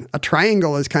mean, a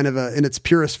triangle is kind of in its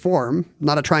purest form,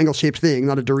 not a triangle-shaped thing,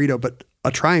 not a Dorito, but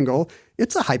a triangle.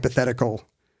 It's a hypothetical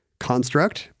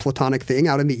construct, Platonic thing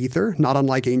out in the ether, not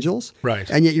unlike angels. Right.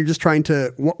 And yet you're just trying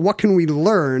to, what can we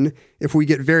learn if we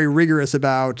get very rigorous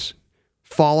about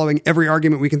following every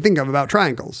argument we can think of about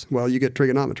triangles? Well, you get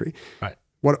trigonometry. Right.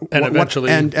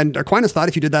 Eventually... And Aquinas thought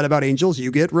if you did that about angels,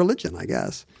 you get religion, I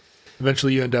guess.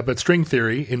 Eventually you end up at string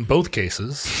theory in both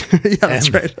cases. Yeah, that's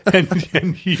right.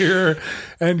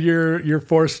 and you're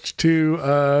forced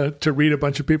to read a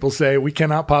bunch of people say, we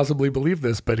cannot possibly believe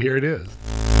this, but here it is.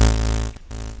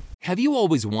 Have you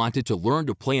always wanted to learn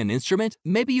to play an instrument?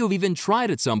 Maybe you've even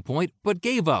tried at some point, but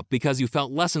gave up because you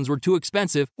felt lessons were too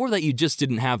expensive or that you just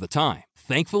didn't have the time.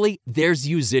 Thankfully, there's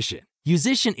Musician.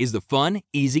 Musician is the fun,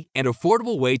 easy, and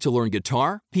affordable way to learn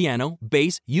guitar, piano,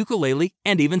 bass, ukulele,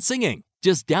 and even singing.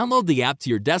 Just download the app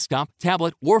to your desktop,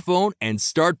 tablet, or phone and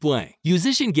start playing.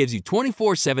 Musician gives you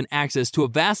 24/7 access to a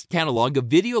vast catalog of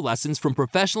video lessons from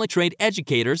professionally trained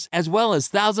educators, as well as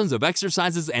thousands of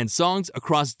exercises and songs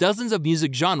across dozens of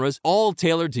music genres, all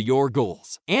tailored to your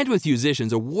goals. And with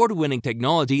Musician's award-winning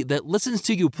technology that listens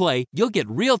to you play, you'll get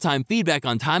real-time feedback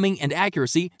on timing and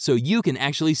accuracy so you can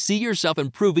actually see yourself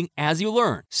improving as you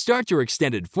learn. Start your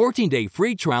extended 14-day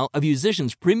free trial of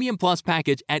Musician's Premium Plus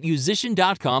package at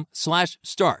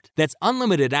musician.com/start. That's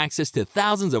unlimited access to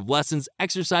thousands of lessons,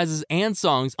 exercises, and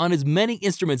songs on as many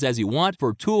instruments as you want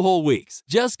for 2 whole weeks.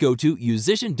 Just go to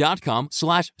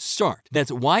musician.com/start.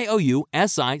 That's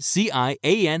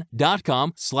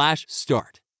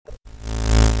YOUSICIAN.com/start.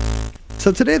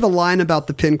 So today the line about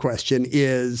the pin question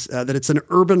is that it's an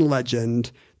urban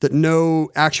legend, that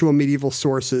no actual medieval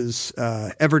sources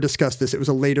ever discussed this. It was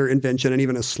a later invention and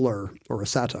even a slur or a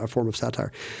satire, a form of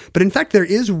satire. But in fact, there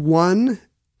is one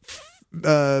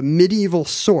medieval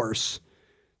source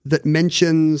that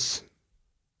mentions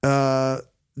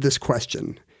this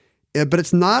question, but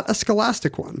it's not a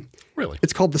scholastic one. Really?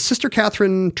 It's called the Sister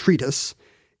Catherine Treatise.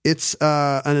 It's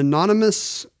an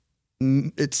anonymous.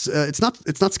 It's not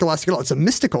scholastic at all. It's a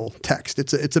mystical text.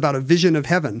 It's about a vision of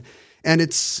heaven, and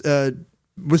it's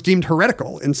was deemed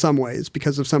heretical in some ways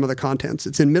because of some of the contents.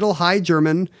 It's in Middle High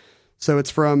German, so it's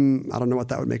from, I don't know what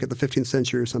that would make it, the 15th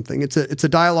century or something. It's a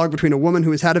dialogue between a woman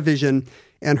who has had a vision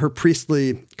and her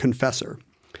priestly confessor,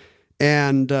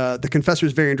 and the confessor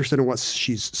is very interested in what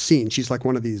she's seen. She's like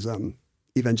one of these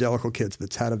evangelical kids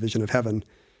that's had a vision of heaven,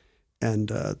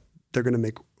 and they're going to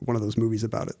make one of those movies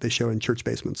about it. They show in church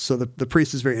basements. So the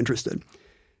priest is very interested.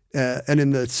 And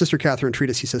in the Sister Catherine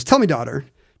Treatise, he says, "Tell me, daughter,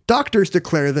 doctors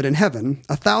declare that in heaven,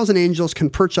 1,000 angels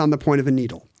can perch on the point of a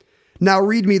needle. Now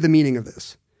read me the meaning of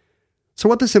this." So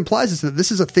what this implies is that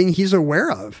this is a thing he's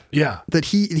aware of. Yeah. That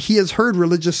he has heard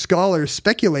religious scholars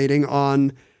speculating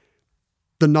on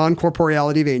the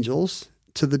non-corporeality of angels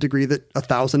to the degree that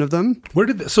 1,000 of them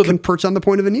can perch on the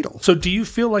point of a needle. So do you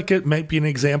feel like it might be an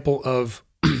example of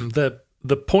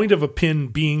the point of a pin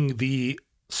being the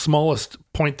smallest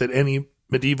point that any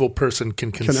medieval person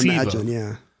can conceive imagine, of?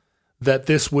 Yeah. That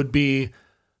this would be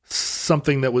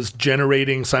something that was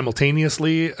generating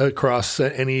simultaneously across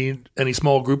any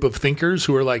small group of thinkers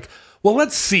who are like, well,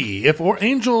 let's see if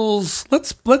angels.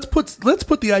 Let's put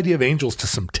the idea of angels to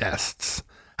some tests.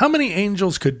 How many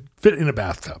angels could fit in a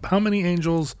bathtub? How many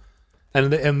angels?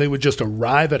 And they would just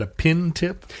arrive at a pin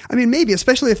tip? I mean, maybe,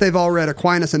 especially if they've all read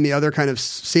Aquinas and the other kind of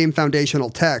same foundational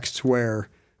texts where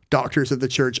doctors of the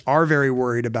church are very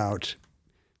worried about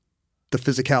the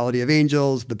physicality of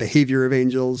angels, the behavior of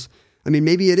angels. I mean,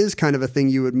 maybe it is kind of a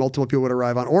thing multiple people would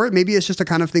arrive on, or maybe it's just a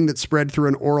kind of thing that's spread through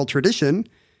an oral tradition.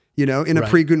 In a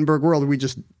pre-Gutenberg world, we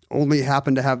just only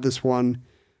happen to have this one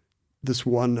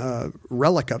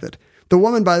relic of it. The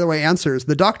woman, by the way, answers,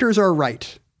 "The doctors are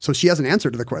right." So she has an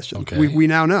answer to the question. Okay. We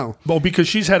now know. Well, because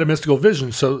she's had a mystical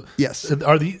vision. So yes,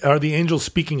 are the angels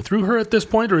speaking through her at this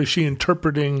point, or is she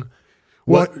interpreting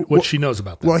what she knows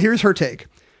about them? Well, here's her take.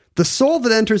 "The soul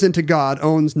that enters into God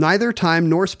owns neither time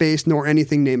nor space nor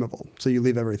anything nameable." So you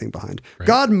leave everything behind. Right.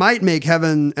 "God might make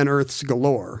heaven and earths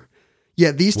galore.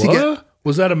 Yet these together..."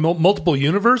 Was that a multiple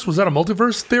universe? Was that a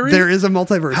multiverse theory? There is a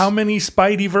multiverse. How many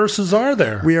Spidey verses are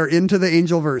there? We are into the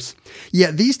angel verse.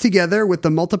 "Yet these together with the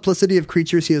multiplicity of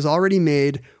creatures he has already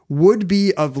made would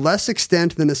be of less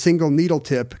extent than a single needle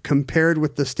tip compared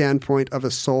with the standpoint of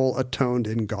a soul atoned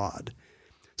in God."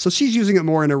 So she's using it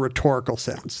more in a rhetorical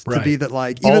sense to be that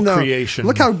even though creation.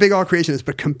 Look how big all creation is,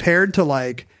 but compared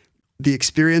to the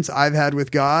experience I've had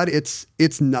with God, it's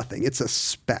nothing. It's a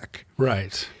speck.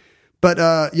 Right. But,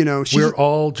 we're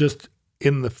all just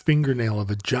in the fingernail of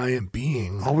a giant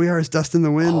being. All we are is dust in the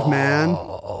wind, man.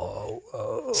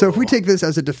 So if we take this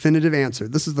as a definitive answer,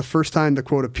 this is the first time the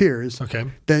quote appears. Okay.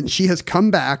 Then she has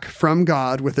come back from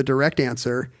God with a direct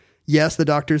answer. Yes, the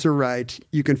doctors are right.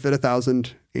 You can fit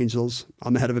 1,000 angels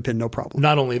on the head of a pin, no problem.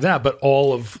 Not only that, but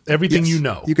all of everything you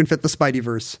know. You can fit the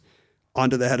Spideyverse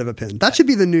onto the head of a pin. That should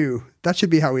be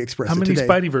how we express it today. How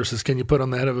many Spidey verses can you put on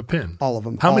the head of a pin? All of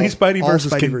them. How many Spidey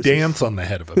verses can dance on the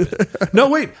head of a pin? No,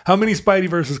 wait. How many Spidey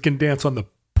verses can dance on the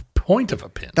point of a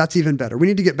pin? That's even better. We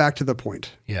need to get back to the point.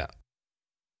 Yeah.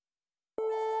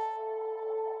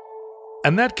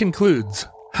 And that concludes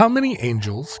how many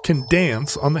angels can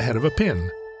dance on the head of a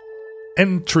pin.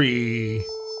 Entry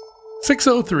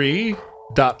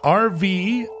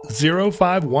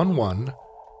 603.RV0511.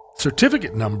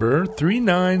 Certificate number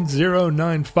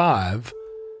 39095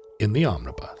 in the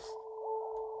omnibus.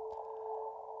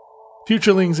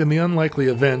 Futurelings, in the unlikely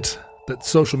event that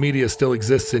social media still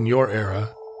exists in your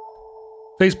era,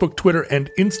 Facebook, Twitter,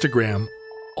 and Instagram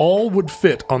all would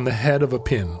fit on the head of a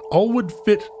pin. All would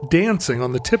fit dancing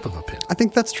on the tip of a pin. I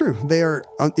think that's true. They are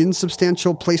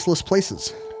insubstantial, placeless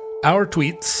places. Our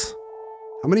tweets,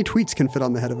 How many tweets can fit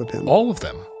on the head of a pin? all of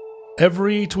them,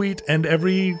 every tweet and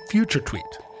every future tweet,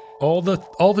 all the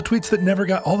tweets that never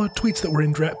got, all the tweets that were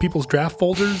in people's draft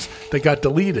folders that got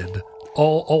deleted,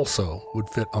 all also would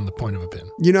fit on the point of a pin.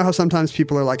 You know how sometimes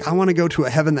people are like, I want to go to a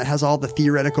heaven that has all the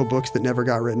theoretical books that never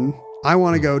got written. I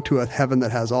want to go to a heaven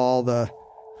that has all the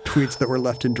tweets that were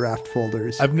left in draft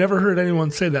folders. I've never heard anyone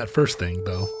say that first thing,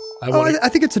 though. I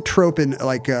think it's a trope in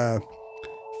like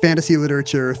fantasy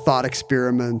literature, thought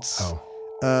experiments.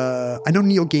 I know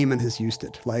Neil Gaiman has used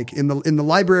it. Like in the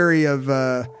library of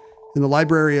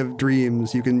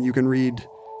dreams, you can read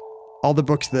all the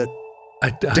books that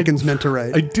Dickens meant to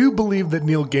write. I do believe that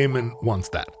Neil Gaiman wants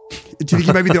that. Do you think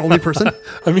he might be the only person?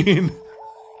 I mean,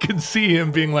 can see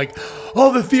him being like,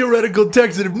 all the theoretical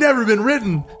texts that have never been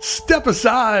written, step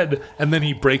aside. And then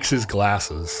he breaks his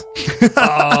glasses.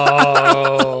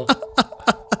 Oh.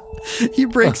 He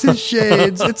breaks his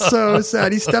shades. It's so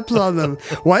sad. He steps on them.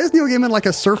 Why is Neil Gaiman like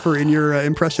a surfer in your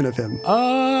impression of him?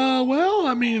 Well,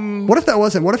 I mean... What if that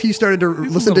wasn't? What if you started to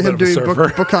listen to him doing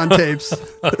book on tapes?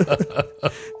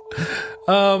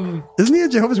 Isn't he a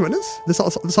Jehovah's Witness? This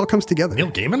all comes together.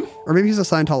 Neil Gaiman? Or maybe he's a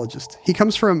Scientologist. He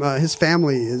comes from, his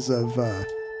family is of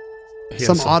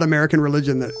some odd American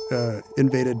religion that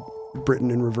invaded Britain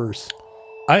in reverse.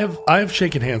 I have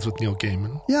shaken hands with Neil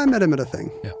Gaiman. Yeah, I met him at a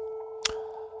thing. Yeah.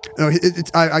 No,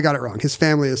 I got it wrong. His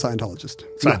family is Scientologist.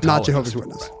 Not Jehovah's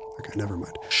Witness. Okay, never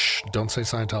mind. Shh, don't say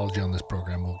Scientology on this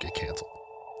program. We'll get canceled.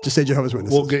 Just say Jehovah's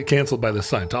Witnesses. We'll get canceled by the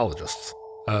Scientologists.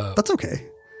 That's okay.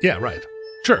 Yeah, right.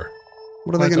 Sure.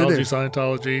 What are they going to do?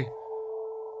 Scientology.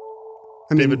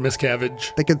 I mean, David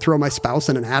Miscavige. They could throw my spouse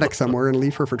in an attic somewhere and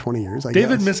leave her for 20 years, I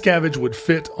David guess. Miscavige would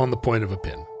fit on the point of a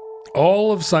pin.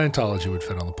 All of Scientology would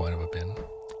fit on the point of a pin.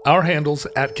 Our handles,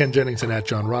 at Ken Jennings and at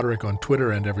John Roderick on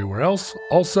Twitter and everywhere else,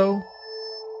 also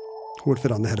would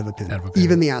fit on the head of a pin.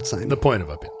 Even the @ sign. The point of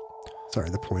a pin.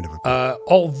 Sorry, the point of a pin.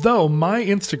 Although my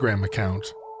Instagram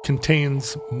account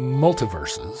contains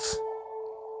multiverses.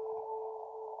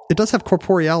 It does have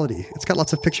corporeality. It's got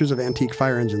lots of pictures of antique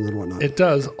fire engines and whatnot. It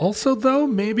does. Also, though,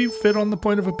 maybe fit on the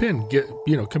point of a pin,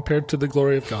 compared to the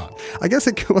glory of God. I guess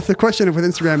the question with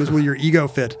Instagram is, will your ego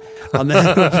fit on the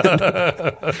head of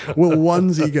a pin? Will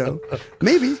one's ego?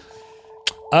 Maybe.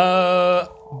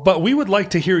 But we would like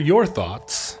to hear your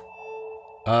thoughts.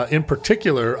 In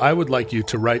particular, I would like you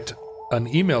to write an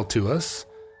email to us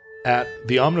at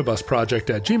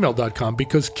theomnibusproject@gmail.com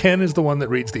because Ken is the one that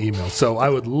reads the email. So I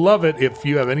would love it if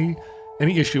you have any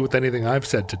issue with anything I've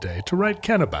said today to write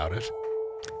Ken about it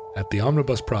at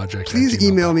theomnibusproject. Please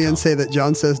email me and say that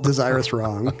John says Desirous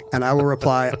wrong, and I will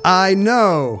reply, I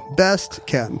know, best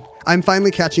Ken. I'm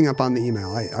finally catching up on the email.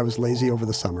 I was lazy over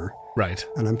the summer. Right.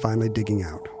 And I'm finally digging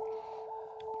out.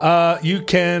 You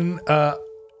can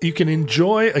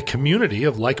enjoy a community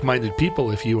of like-minded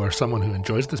people if you are someone who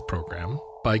enjoys this program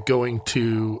by going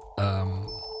to our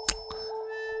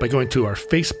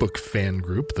Facebook fan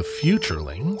group, the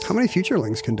Futurelings. How many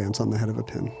Futurelings can dance on the head of a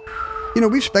pin?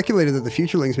 We've speculated that the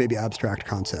Futurelings may be abstract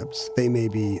concepts. They may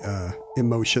be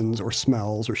emotions or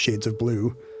smells or shades of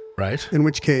blue. Right. In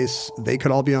which case, they could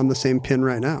all be on the same pin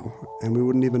right now, and we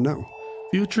wouldn't even know.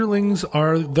 Futurelings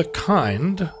are the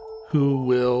kind who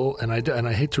will, and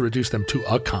I hate to reduce them to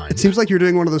a kind. It seems like you're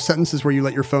doing one of those sentences where you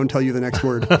let your phone tell you the next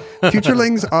word.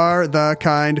 Futurelings are the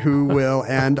kind who will,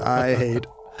 and I hate.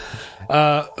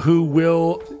 Who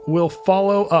will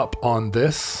follow up on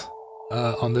this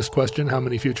question, how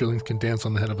many Futurelings can dance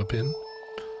on the head of a pin?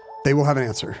 They will have an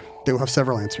answer. They will have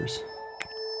several answers.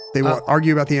 They will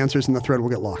argue about the answers and the thread will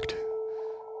get locked.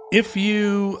 If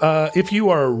you are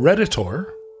a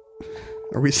Redditor.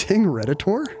 Are we saying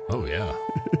Redditor? Oh, yeah.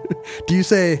 Do you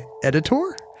say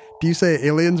editor? Do you say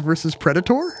aliens versus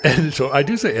predator? Editor. I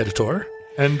do say editor,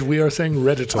 and we are saying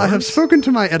Redditor. I have spoken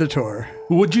to my editor.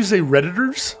 Would you say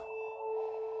Redditors?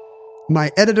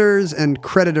 My editors and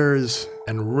creditors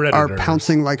and are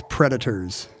pouncing like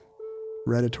predators.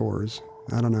 Redditors.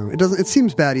 I don't know. It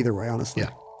seems bad either way, honestly.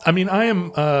 Yeah. I mean,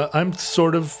 I'm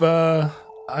sort of,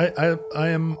 I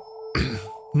am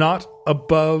not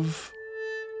above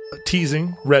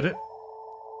teasing Reddit.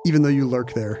 Even though you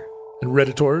lurk there. And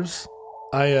Redditors.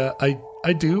 I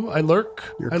do. I lurk.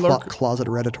 You're closet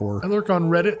Redditor. I lurk on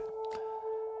Reddit.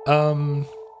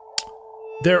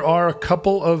 There are a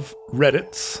couple of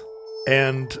Reddits,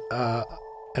 and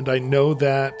I know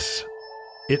that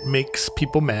it makes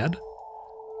people mad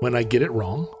when I get it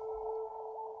wrong.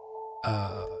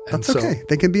 That's okay.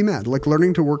 They can be mad. Like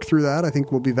learning to work through that, I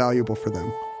think will be valuable for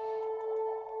them.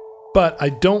 but I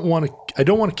don't want to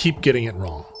keep getting it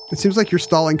wrong. It seems like you're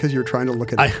stalling because you're trying to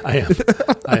look at it. I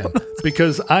am.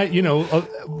 Because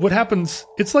what happens,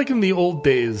 it's like in the old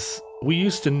days, we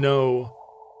used to know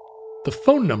the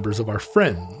phone numbers of our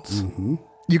friends. Mm-hmm.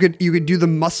 You could do the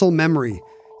muscle memory.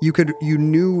 You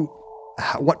knew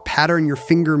what pattern your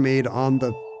finger made on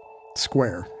the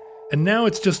square. And now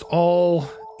it's just all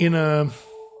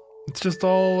it's just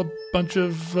all a bunch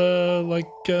of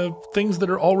things that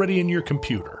are already in your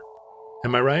computer.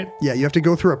 Am I right? Yeah, you have to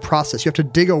go through a process. You have to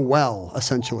dig a well,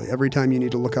 essentially, every time you need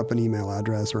to look up an email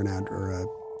address or a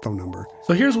phone number.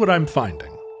 So here's what I'm finding.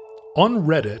 On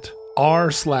Reddit,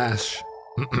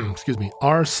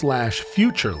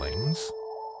 r/futurelings.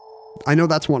 I know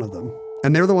that's one of them.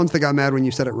 And they're the ones that got mad when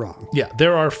you said it wrong. Yeah,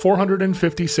 there are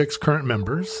 456 current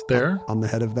members there. On the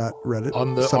head of that Reddit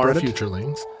on the subreddit.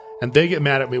 r/futurelings. And they get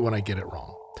mad at me when I get it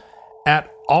wrong.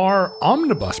 At our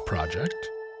Omnibus project,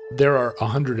 there are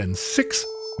 106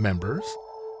 members,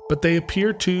 but they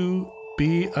appear to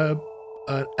be an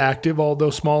active,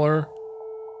 although smaller,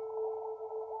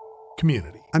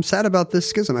 community. I'm sad about this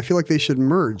schism. I feel like they should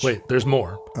merge. Wait, there's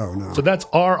more. Oh, no. So that's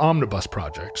our Omnibus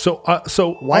project. So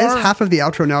why is half of the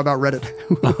outro now about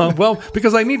Reddit? Well,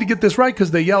 because I need to get this right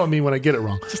because they yell at me when I get it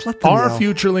wrong. Just let them Our yell.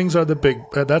 Futurelings are the big,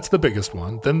 that's the biggest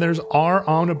one. Then there's our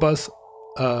Omnibus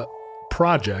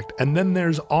project. And then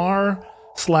there's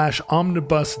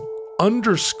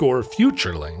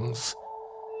r/omnibus_futurelings.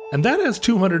 And that has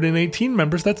 218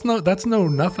 members. That's no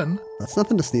nothing. That's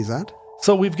nothing to sneeze at.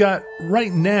 So we've got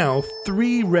right now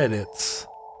 3 Reddits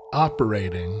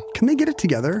operating. Can they get it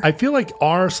together? I feel like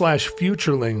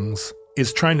r/futurelings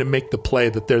is trying to make the play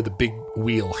that they're the big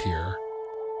wheel here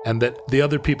and that the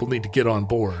other people need to get on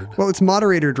board. Well, it's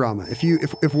moderator drama. If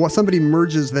somebody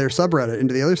merges their subreddit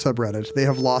into the other subreddit, they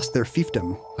have lost their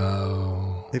fiefdom.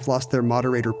 Oh. They've lost their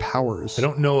moderator powers. I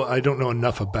don't know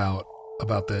enough about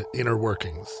the inner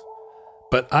workings.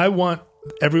 But I want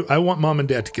mom and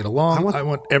dad to get along. I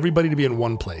want everybody to be in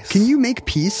one place. Can you make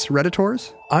peace,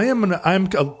 Redditors? I'm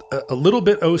a little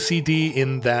bit OCD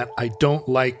in that I don't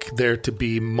like there to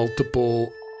be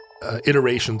multiple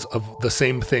iterations of the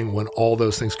same thing when all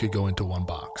those things could go into one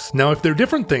box. Now, if they're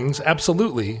different things,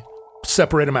 absolutely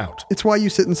separate them out. It's why you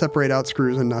sit and separate out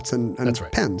screws and nuts and That's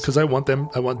right. pens. Because I want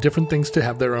different things to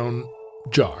have their own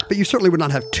jar. But you certainly would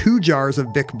not have 2 jars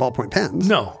of Bic ballpoint pens.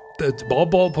 No. It's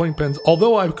ballpoint pens,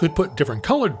 although I could put different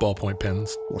colored ballpoint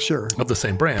pens Well, sure. of the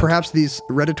same brand. Perhaps these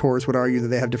Redditors would argue that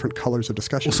they have different colors of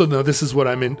discussion. Well, so now this is what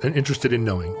I'm interested in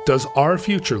knowing. Does our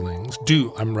Futurelings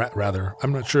I'm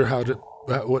not sure how to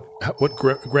what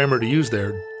grammar to use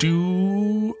there.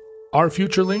 Do our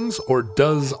Futurelings or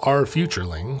does our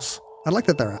Futurelings? I like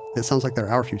that it sounds like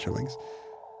they're our futurelings.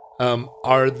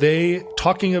 Are they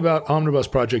talking about Omnibus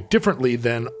Project differently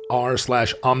than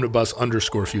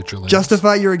r/omnibus_futurelings?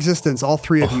 Justify your existence, all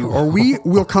 3 of you, or we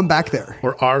will come back there.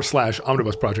 Or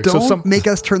r/omnibus project. Don't make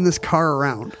us turn this car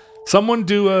around. Someone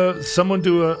do a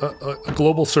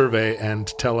global survey and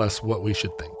tell us what we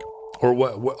should think, or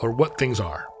what things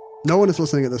are. No one is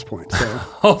listening at this point, so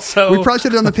Also, we probably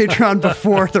should have done the Patreon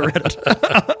before the Reddit.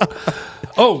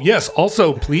 Oh yes.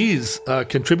 Also, please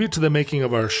contribute to the making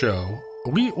of our show.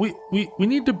 We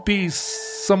need to be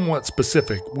somewhat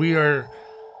specific. We are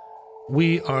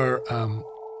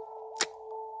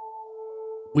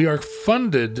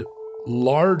funded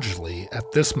largely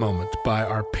at this moment by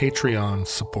our Patreon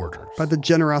supporters. By the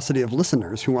generosity of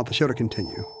listeners who want the show to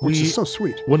continue, which is so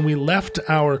sweet. When we left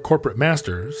our corporate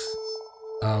masters,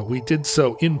 we did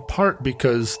so in part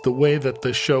because the way that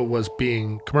the show was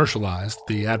being commercialized,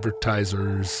 the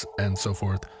advertisers and so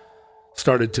forth,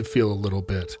 started to feel a little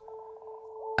bit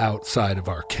outside of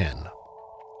our ken.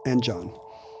 And John.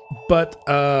 But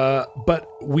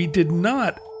we did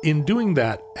not, in doing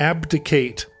that,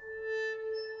 abdicate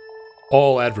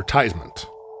all advertisement.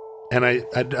 And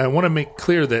I want to make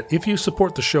clear that if you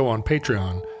support the show on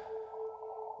Patreon,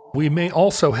 we may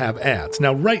also have ads.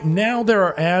 Now, right now, there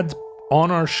are ads on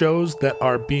our shows that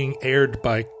are being aired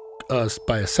by us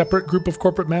by a separate group of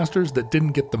corporate masters that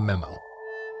didn't get the memo.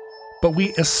 But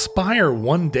we aspire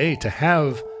one day to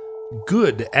have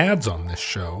good ads on this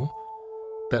show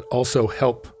that also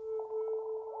help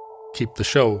keep the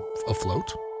show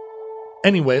afloat.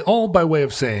 Anyway, all by way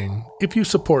of saying, if you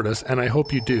support us, and I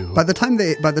hope you do. By the time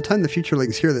the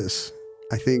Futurelings hear this,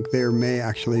 I think there may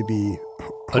actually be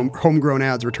homegrown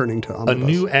ads returning to Omnibus. A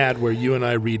new ad where you and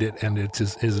I read it, and it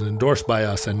is endorsed by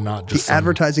us and not just the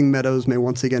advertising meadows may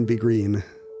once again be green.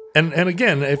 And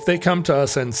again, if they come to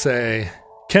us and say,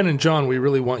 Ken and John, we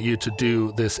really want you to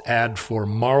do this ad for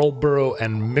Marlboro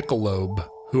and Michelob,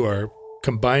 who are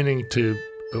combining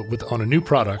on a new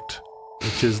product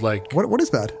which is like What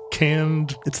is that?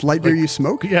 canned. It's light beer you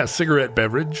smoke? Yeah, cigarette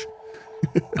beverage.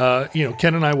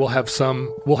 Ken and I will have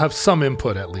some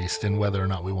input at least in whether or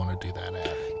not we want to do that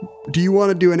ad. Do you want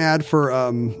to do an ad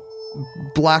for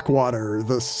Blackwater,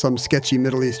 some sketchy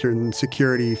Middle Eastern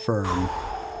security firm?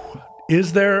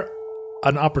 Is there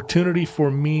an opportunity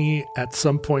for me at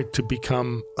some point to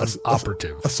become an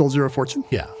operative? A soldier of fortune?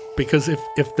 Yeah, because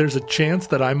if there's a chance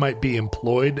that I might be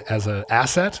employed as an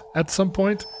asset at some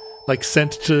point, like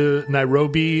sent to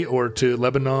Nairobi or to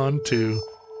Lebanon to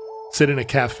sit in a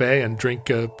cafe and drink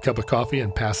a cup of coffee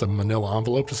and pass a manila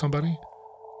envelope to somebody,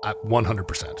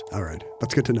 100%. All right.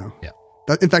 That's good to know. Yeah.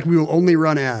 In fact, we will only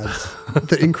run ads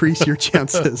that increase your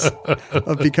chances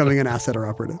of becoming an asset or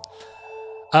operative.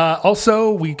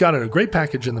 Also, we got a great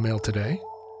package in the mail today.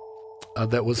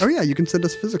 That was Oh yeah, you can send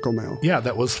us physical mail. Yeah,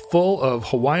 that was full of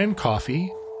Hawaiian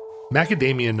coffee,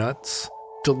 macadamia nuts,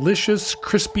 delicious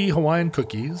crispy Hawaiian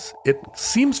cookies. It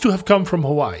seems to have come from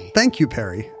Hawaii. Thank you,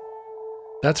 Perry.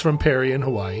 That's from Perry in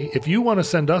Hawaii. If you want to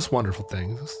send us wonderful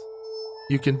things,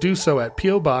 you can do so at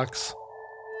P.O. Box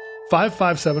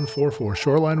 55744,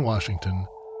 Shoreline, Washington,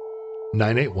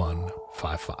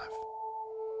 98155.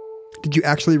 Did you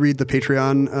actually read the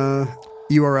Patreon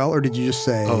URL, or did you just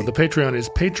say... Oh, the Patreon is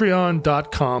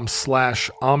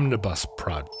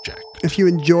patreon.com/omnibusproject. If you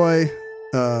enjoy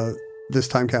this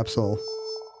time capsule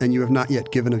and you have not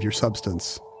yet given of your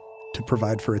substance to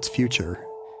provide for its future,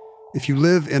 if you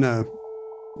live in a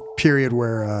period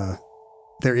where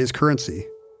there is currency,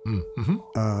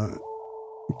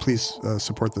 please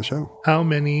support the show. How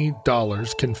many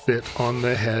dollars can fit on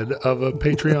the head of a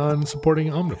Patreon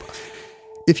supporting Omnibus?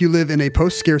 If you live in a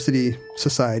post-scarcity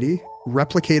society,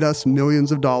 replicate us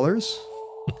millions of dollars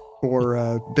or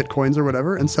bitcoins or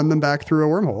whatever and send them back through a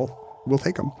wormhole. We'll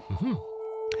take them. Mm-hmm.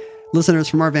 Listeners,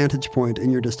 from our vantage point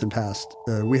in your distant past,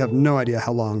 we have no idea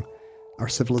how long our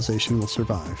civilization will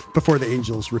survive before the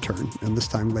angels return and this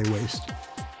time lay waste.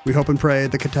 We hope and pray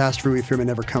the catastrophe we fear may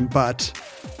never come, but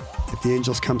if the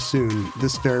angels come soon,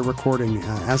 this very recording,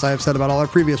 as I have said about all our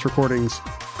previous recordings,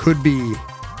 could be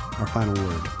our final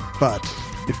word. But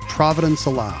if Providence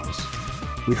allows,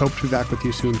 we hope to be back with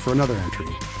you soon for another entry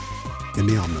in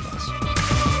the Omnibus.